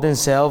and bowed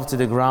themselves to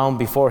the ground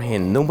before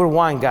him. Number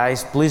one,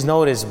 guys, please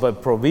notice,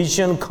 but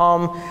provision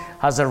come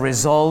as a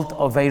result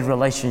of a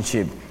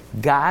relationship.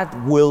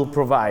 God will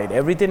provide.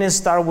 Everything is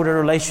start with a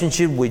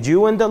relationship with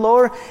you and the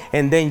Lord,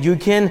 and then you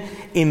can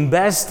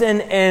invest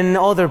in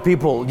other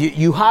people.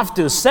 You have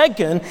to.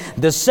 Second,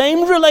 the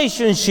same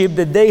relationship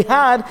that they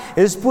had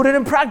is put it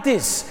in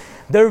practice.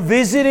 They're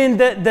visiting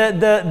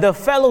the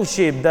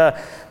fellowship,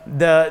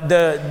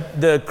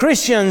 the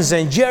Christians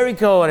in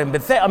Jericho and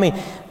Bethel. I mean,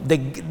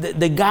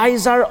 the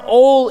guys are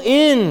all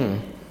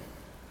in.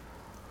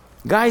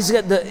 Guys,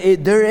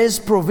 there is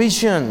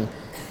provision.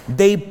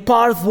 They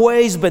part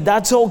ways, but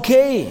that's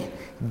okay.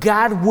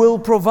 God will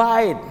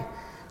provide.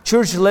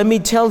 Church, let me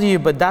tell you,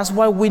 but that's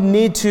why we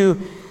need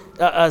to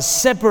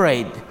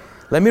separate.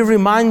 Let me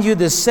remind you,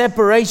 the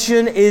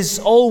separation is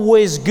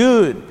always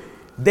good.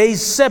 They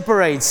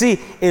separate. See,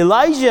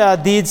 Elijah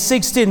did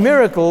 16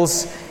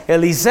 miracles.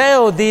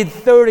 Eliseo did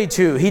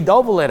 32. He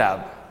doubled it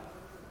up.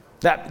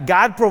 That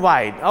God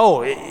provide.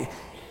 Oh,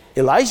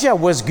 Elijah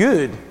was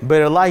good,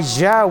 but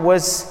Elijah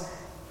was,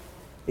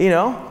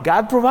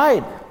 God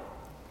provide.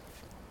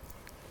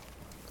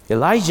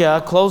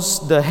 Elijah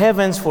closed the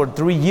heavens for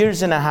 3.5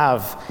 years.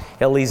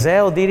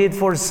 Eliseo did it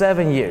for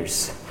 7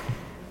 years.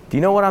 Do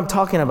you know what I'm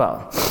talking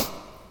about?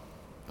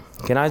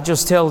 Can I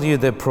just tell you,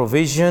 the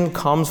provision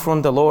comes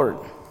from the Lord.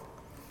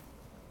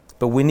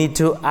 But we need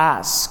to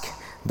ask.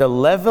 The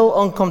level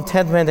of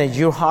contentment in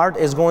your heart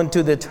is going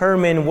to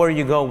determine where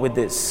you go with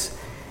this.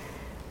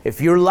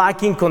 If you're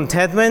lacking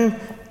contentment,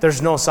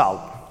 there's no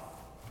salt.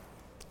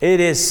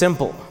 It is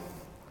simple.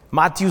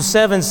 Matthew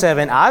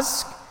 7:7,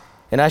 ask,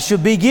 and I shall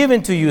be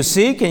given to you.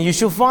 Seek, and you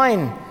shall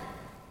find.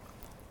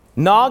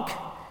 Knock,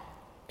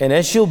 and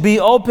it shall be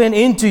opened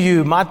into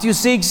you. Matthew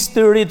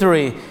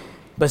 6:33.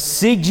 But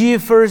seek ye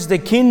first the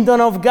kingdom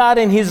of God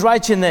and his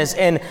righteousness,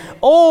 and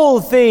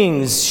all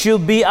things shall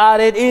be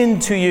added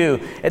into you.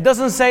 It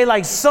doesn't say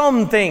like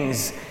some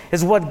things.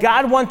 It's what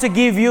God wants to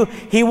give you.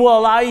 He will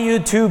allow you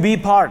to be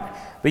part.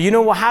 But you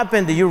know what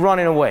happened? That you're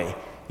running away.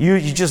 You're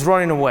just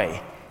running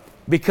away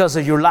because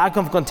of your lack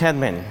of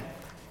contentment.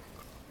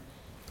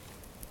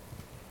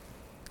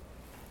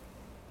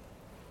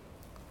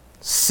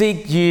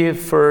 Seek ye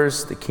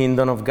first the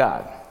kingdom of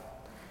God.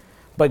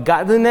 But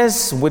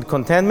godliness with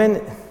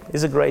contentment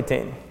is a great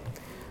thing.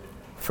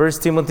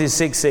 1 Timothy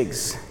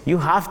 6:6. You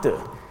have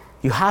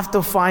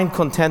to find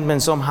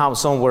contentment somehow,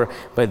 somewhere.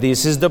 But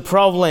this is the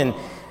problem.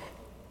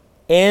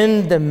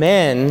 And the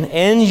man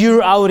and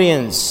your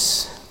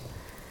audience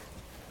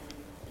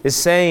is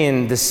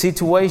saying the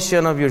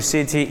situation of your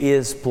city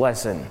is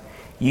pleasant.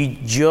 You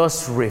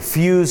just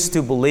refuse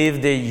to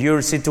believe that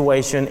your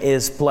situation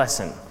is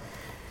pleasant.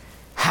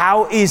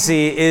 How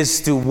easy is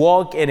to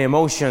walk in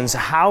emotions?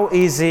 How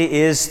easy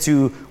is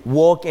to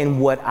walk in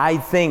what I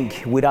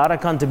think without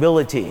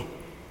accountability?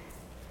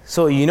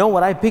 So you know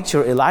what I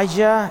picture?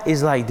 Elijah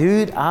is like,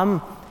 dude,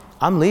 I'm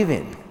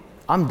leaving.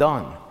 I'm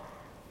done.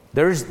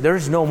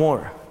 There's no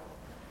more.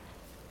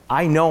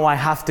 I know I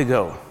have to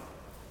go.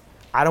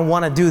 I don't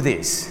want to do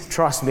this.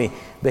 Trust me.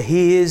 But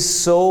he is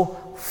so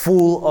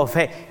full of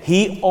faith.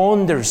 He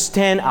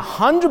understands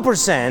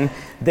 100%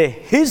 that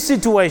his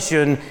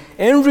situation,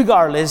 and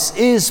regardless,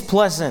 is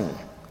pleasant.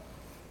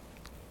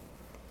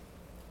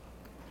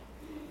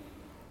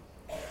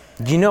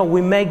 You know,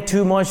 we make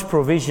too much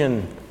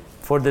provision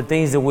for the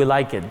things that we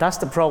like it. That's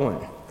the problem.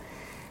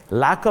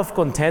 Lack of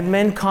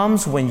contentment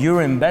comes when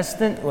your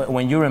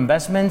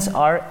investments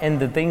are in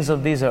the things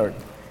of this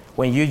earth.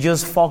 When you're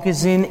just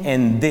focusing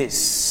in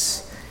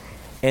this,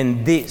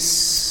 and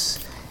this,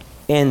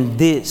 and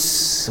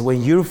this.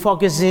 When you're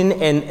focusing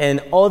in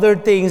other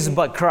things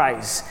but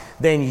Christ,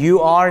 then you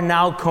are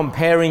now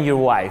comparing your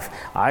wife.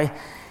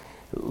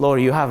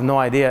 Lord, you have no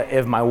idea.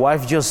 If my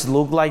wife just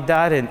looked like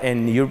that,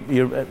 and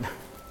you're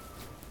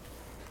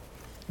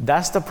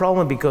that's the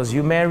problem, because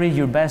you married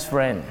your best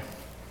friend.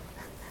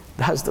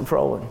 That's the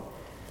problem.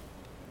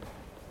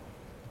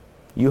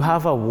 You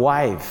have a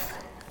wife.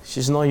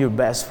 She's not your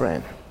best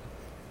friend.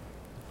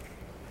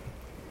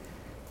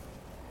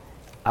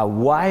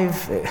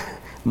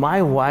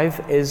 My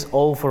wife is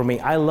all for me.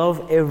 I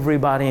love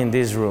everybody in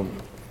this room.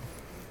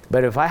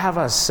 But if I have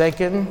a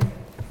second,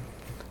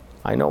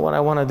 I know what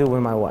I want to do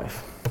with my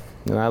wife.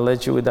 And I'll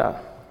let you with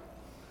that.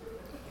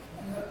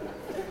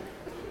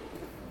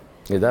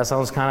 If that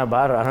sounds kind of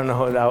bad, I don't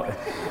know.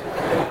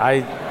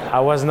 I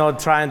was not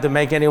trying to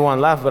make anyone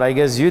laugh, but I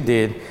guess you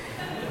did.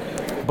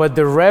 But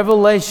the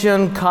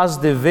revelation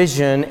caused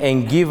division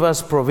and give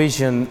us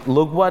provision.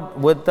 Look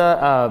what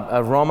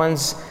the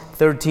Romans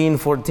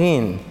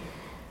 13:14.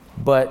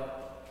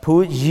 But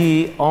put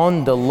ye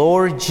on the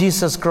Lord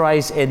Jesus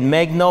Christ and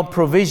make no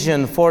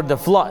provision for the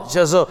flesh.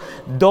 So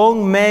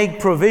don't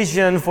make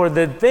provision for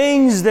the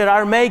things that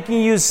are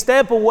making you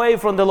step away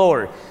from the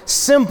Lord.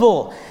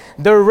 Simple.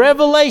 The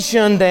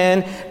revelation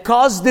then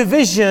caused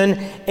division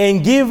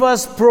and give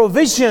us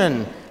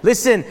provision.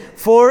 Listen,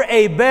 for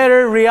a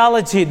better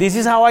reality. This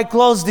is how I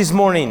close this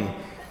morning.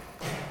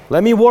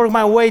 Let me work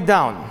my way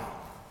down.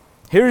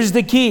 Here's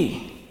the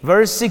key.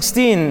 Verse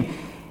 16.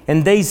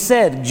 And they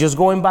said, just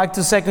going back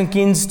to 2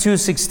 Kings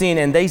 2:16,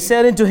 and they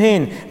said unto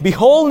him,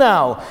 Behold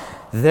now,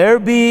 there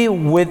be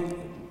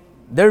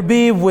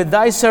with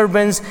thy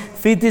servants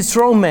 50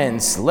 strong men.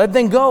 Let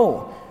them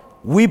go,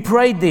 we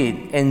pray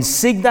thee, and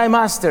seek thy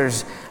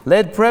masters.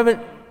 Let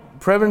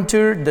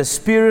peradventure the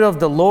Spirit of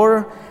the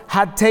Lord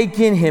had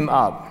taken him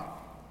up,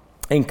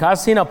 and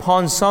cast him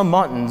upon some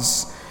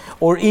mountains,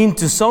 or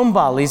into some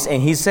valleys.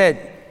 And he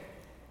said,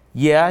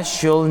 Ye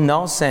shall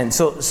not send.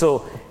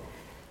 So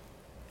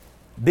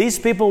these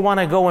people want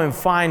to go and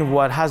find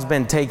what has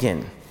been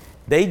taken.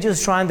 They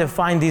just trying to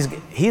find this.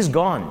 He's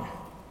gone.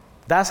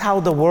 That's how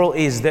the world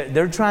is.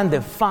 They're trying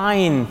to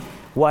find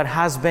what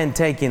has been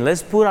taken.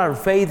 Let's put our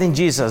faith in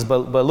Jesus.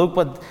 But look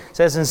what it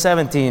says in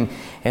 17.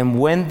 And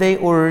when they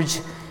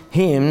urged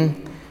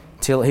him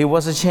till he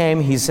was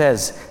ashamed, he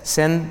says,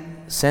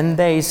 Send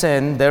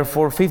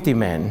therefore 50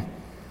 men.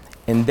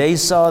 And they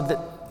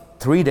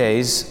sought 3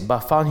 days, but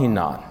found him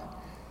not.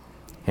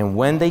 And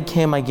when they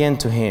came again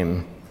to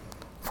him,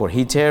 for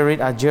he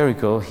tarried at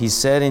Jericho, he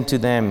said unto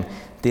them,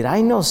 Did I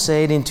not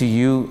say it unto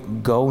you,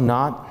 Go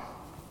not?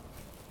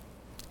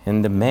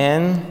 And the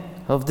man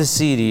of the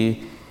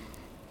city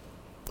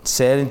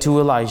said unto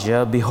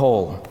Elijah,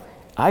 Behold,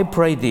 I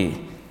pray thee,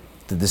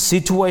 that the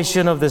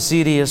situation of the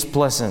city is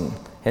pleasant,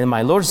 and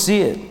my Lord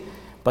see it,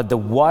 but the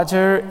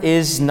water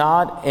is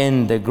not,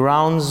 and the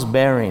ground's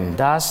barren.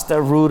 That's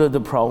the root of the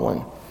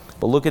problem.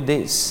 But look at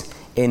this.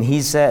 And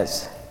he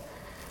says,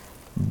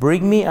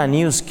 Bring me a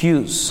new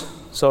cruse.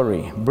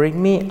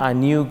 Bring me a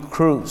new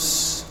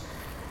cruse.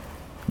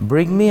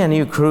 Bring me a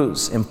new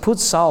cruse, and put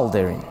salt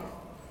therein.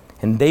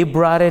 And they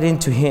brought it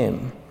into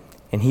him.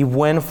 And he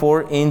went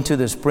forth into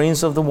the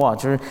springs of the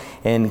water,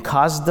 and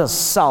cast the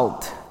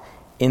salt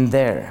in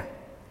there,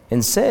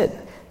 and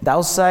said,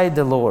 Thou sayest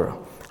the Lord,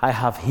 I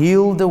have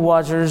healed the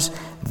waters,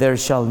 there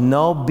shall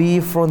not be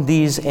from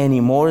these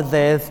any more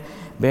death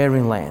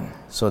bearing land.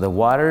 So the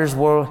waters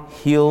were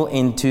healed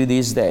into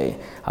this day,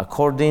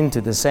 according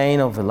to the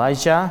saying of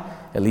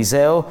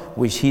Eliseo,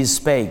 which he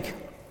spake.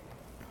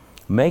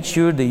 Make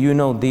sure that you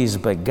know this,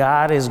 but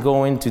God is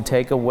going to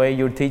take away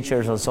your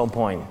teachers at some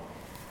point.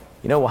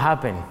 You know what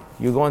happened?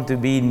 You're going to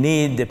be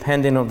need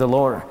dependent of the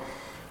Lord.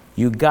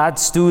 You got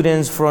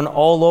students from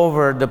all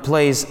over the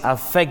place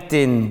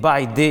affected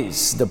by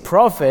this. The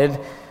prophet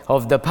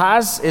of the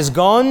past is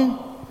gone,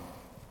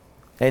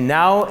 and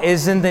now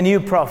isn't the new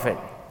prophet.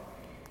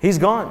 He's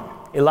gone.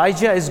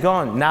 Elijah is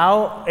gone.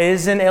 Now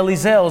isn't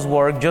Eliseo's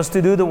work just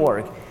to do the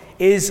work.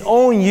 It's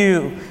on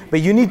you,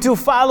 but you need to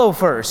follow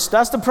first.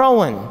 That's the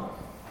problem.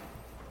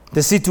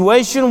 The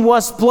situation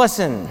was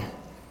pleasant.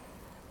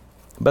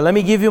 But let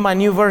me give you my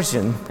new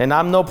version. And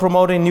I'm not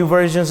promoting new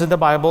versions of the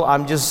Bible.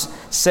 I'm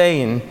just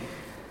saying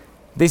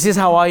this is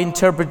how I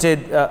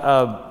interpreted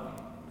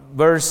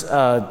verse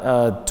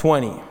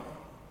 20.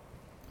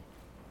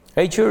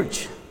 Hey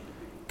church,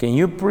 can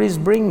you please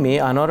bring me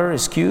another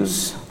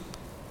excuse?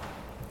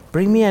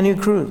 Bring me a new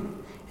cruse,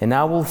 and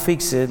I will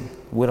fix it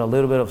with a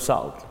little bit of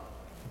salt.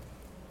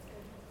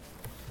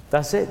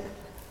 That's it.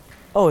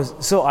 Oh,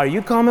 so are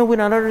you coming with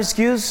another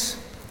excuse?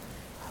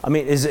 I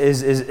mean, is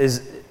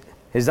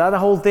that the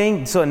whole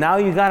thing? So now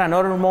you got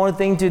another more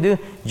thing to do?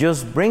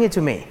 Just bring it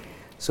to me.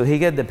 So he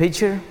get the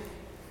picture,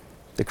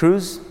 the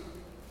cruse.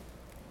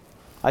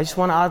 I just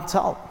want to add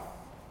salt.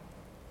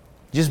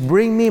 Just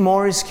bring me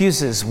more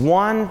excuses,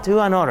 one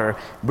to another.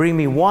 Bring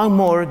me one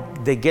more,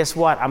 then guess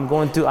what? I'm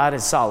going to add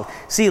salt.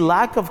 See,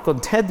 lack of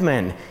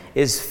contentment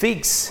is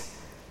fixed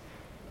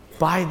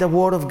by the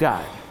Word of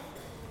God.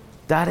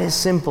 That is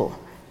simple.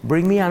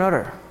 Bring me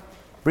another.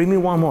 Bring me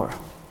one more.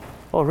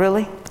 Oh,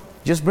 really?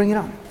 Just bring it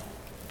on.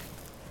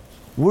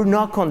 We're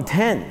not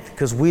content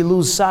because we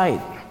lose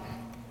sight.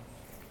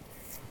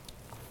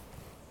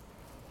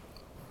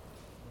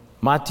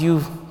 Matthew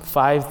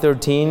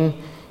 5:13,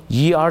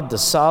 Ye are the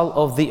salt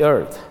of the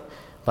earth.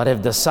 But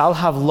if the salt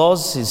have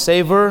lost his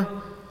savor,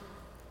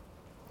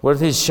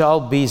 where it shall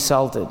be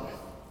salted.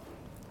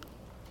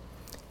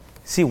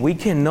 See, we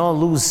cannot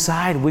lose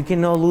sight. We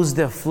cannot lose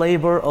the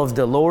flavor of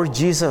the Lord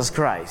Jesus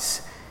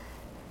Christ.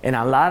 And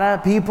a lot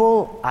of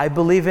people, I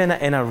believe in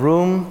a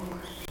room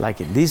like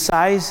this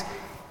size,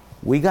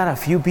 we got a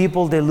few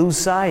people that lose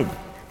sight.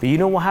 But you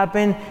know what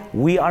happened?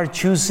 We are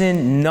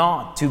choosing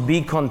not to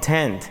be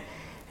content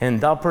in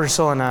that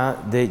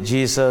persona that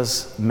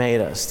Jesus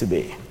made us to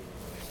be.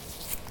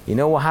 You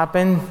know what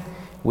happened?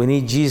 We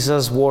need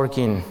Jesus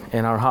working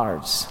in our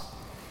hearts.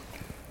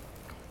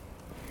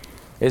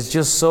 It's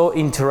just so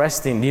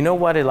interesting. You know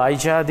what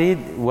Elijah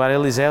did? What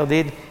Eliseo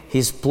did?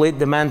 He split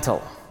the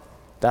mantle.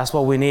 That's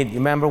what we need.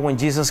 Remember when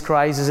Jesus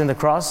Christ is in the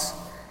cross?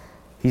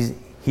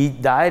 He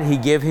died, he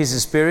gave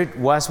his spirit.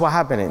 What's what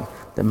happening?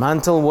 The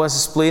mantle was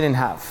split in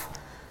half.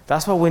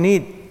 That's what we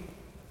need.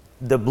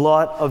 The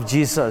blood of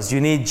Jesus.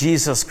 You need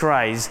Jesus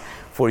Christ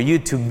for you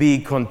to be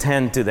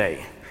content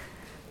today.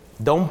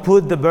 Don't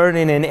put the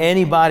burden in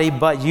anybody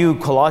but you.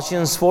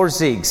 Colossians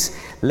 4:6.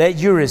 Let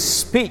your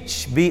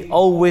speech be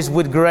always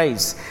with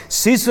grace,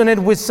 season it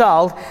with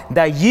salt,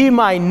 that ye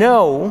might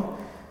know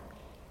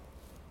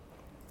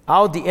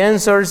out the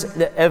answers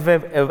of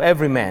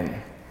every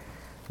man.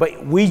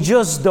 But we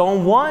just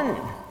don't want.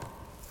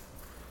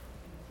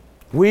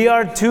 We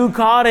are too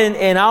caught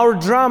in our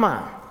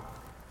drama.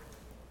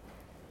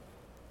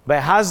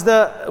 But as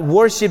the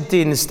worship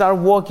team start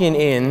walking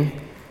in,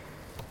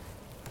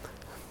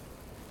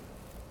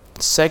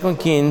 2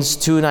 Kings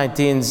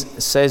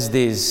 2:19 says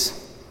this: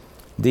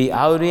 the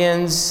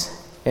audience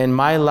in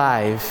my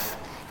life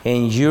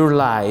and your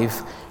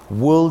life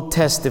will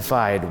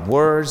testify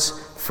words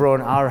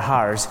from our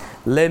hearts.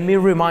 Let me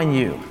remind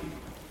you,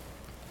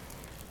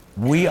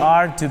 we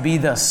are to be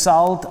the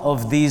salt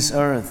of this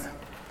earth,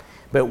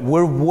 but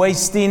we're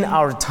wasting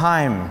our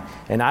time.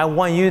 And I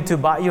want you to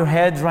bow your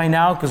heads right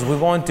now, because we're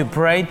going to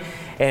pray.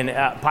 And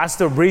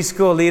Pastor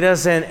Briscoe lead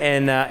us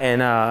in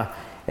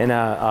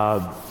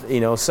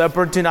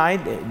supper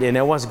tonight, and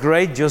it was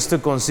great just to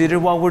consider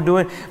what we're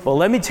doing. But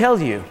let me tell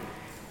you,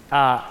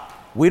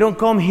 we don't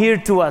come here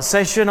to a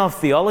session of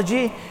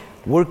theology.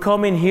 We're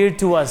coming here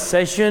to a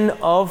session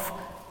of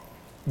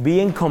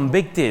being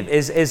convicted.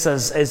 It's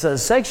a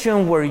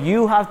section where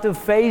you have to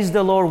face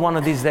the Lord one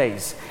of these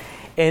days.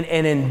 And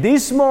in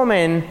this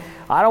moment,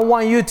 I don't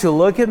want you to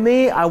look at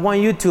me. I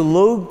want you to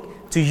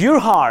look to your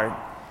heart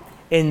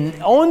and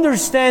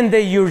understand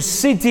that your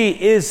city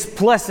is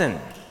pleasant.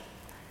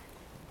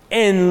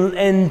 And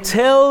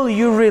until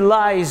you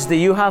realize that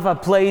you have a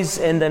place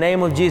in the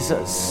name of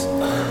Jesus.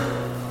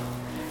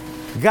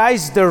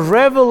 Guys, the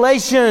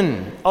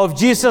revelation of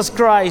Jesus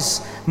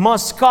Christ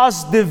must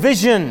cause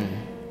division.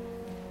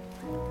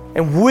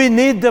 And we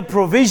need the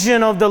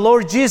provision of the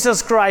Lord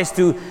Jesus Christ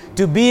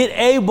to be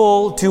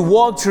able to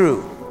walk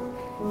through.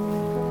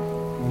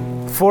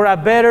 For a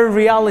better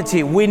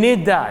reality, we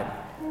need that.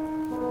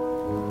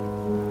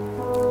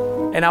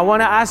 And I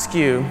want to ask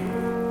you,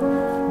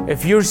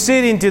 if you're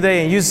sitting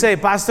today and you say,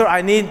 Pastor,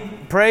 I need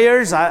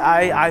prayers.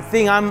 I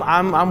think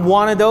I'm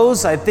one of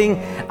those. I think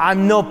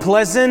I'm not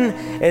pleasant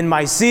in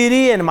my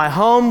city, in my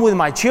home, with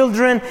my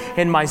children,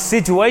 in my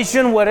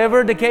situation,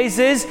 whatever the case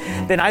is.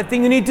 Then I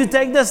think you need to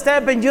take the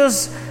step and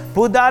just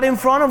put that in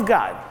front of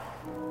God.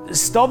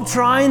 Stop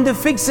trying to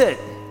fix it,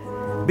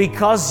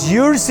 because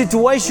your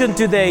situation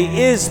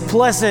today is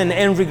pleasant,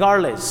 and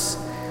regardless.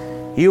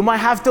 You might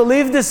have to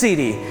leave the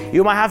city.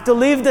 You might have to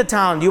leave the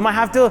town. You might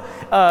have to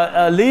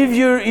leave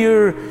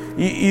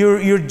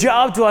your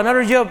job to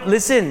another job.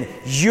 Listen,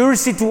 your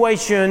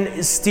situation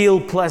is still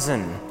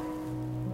pleasant.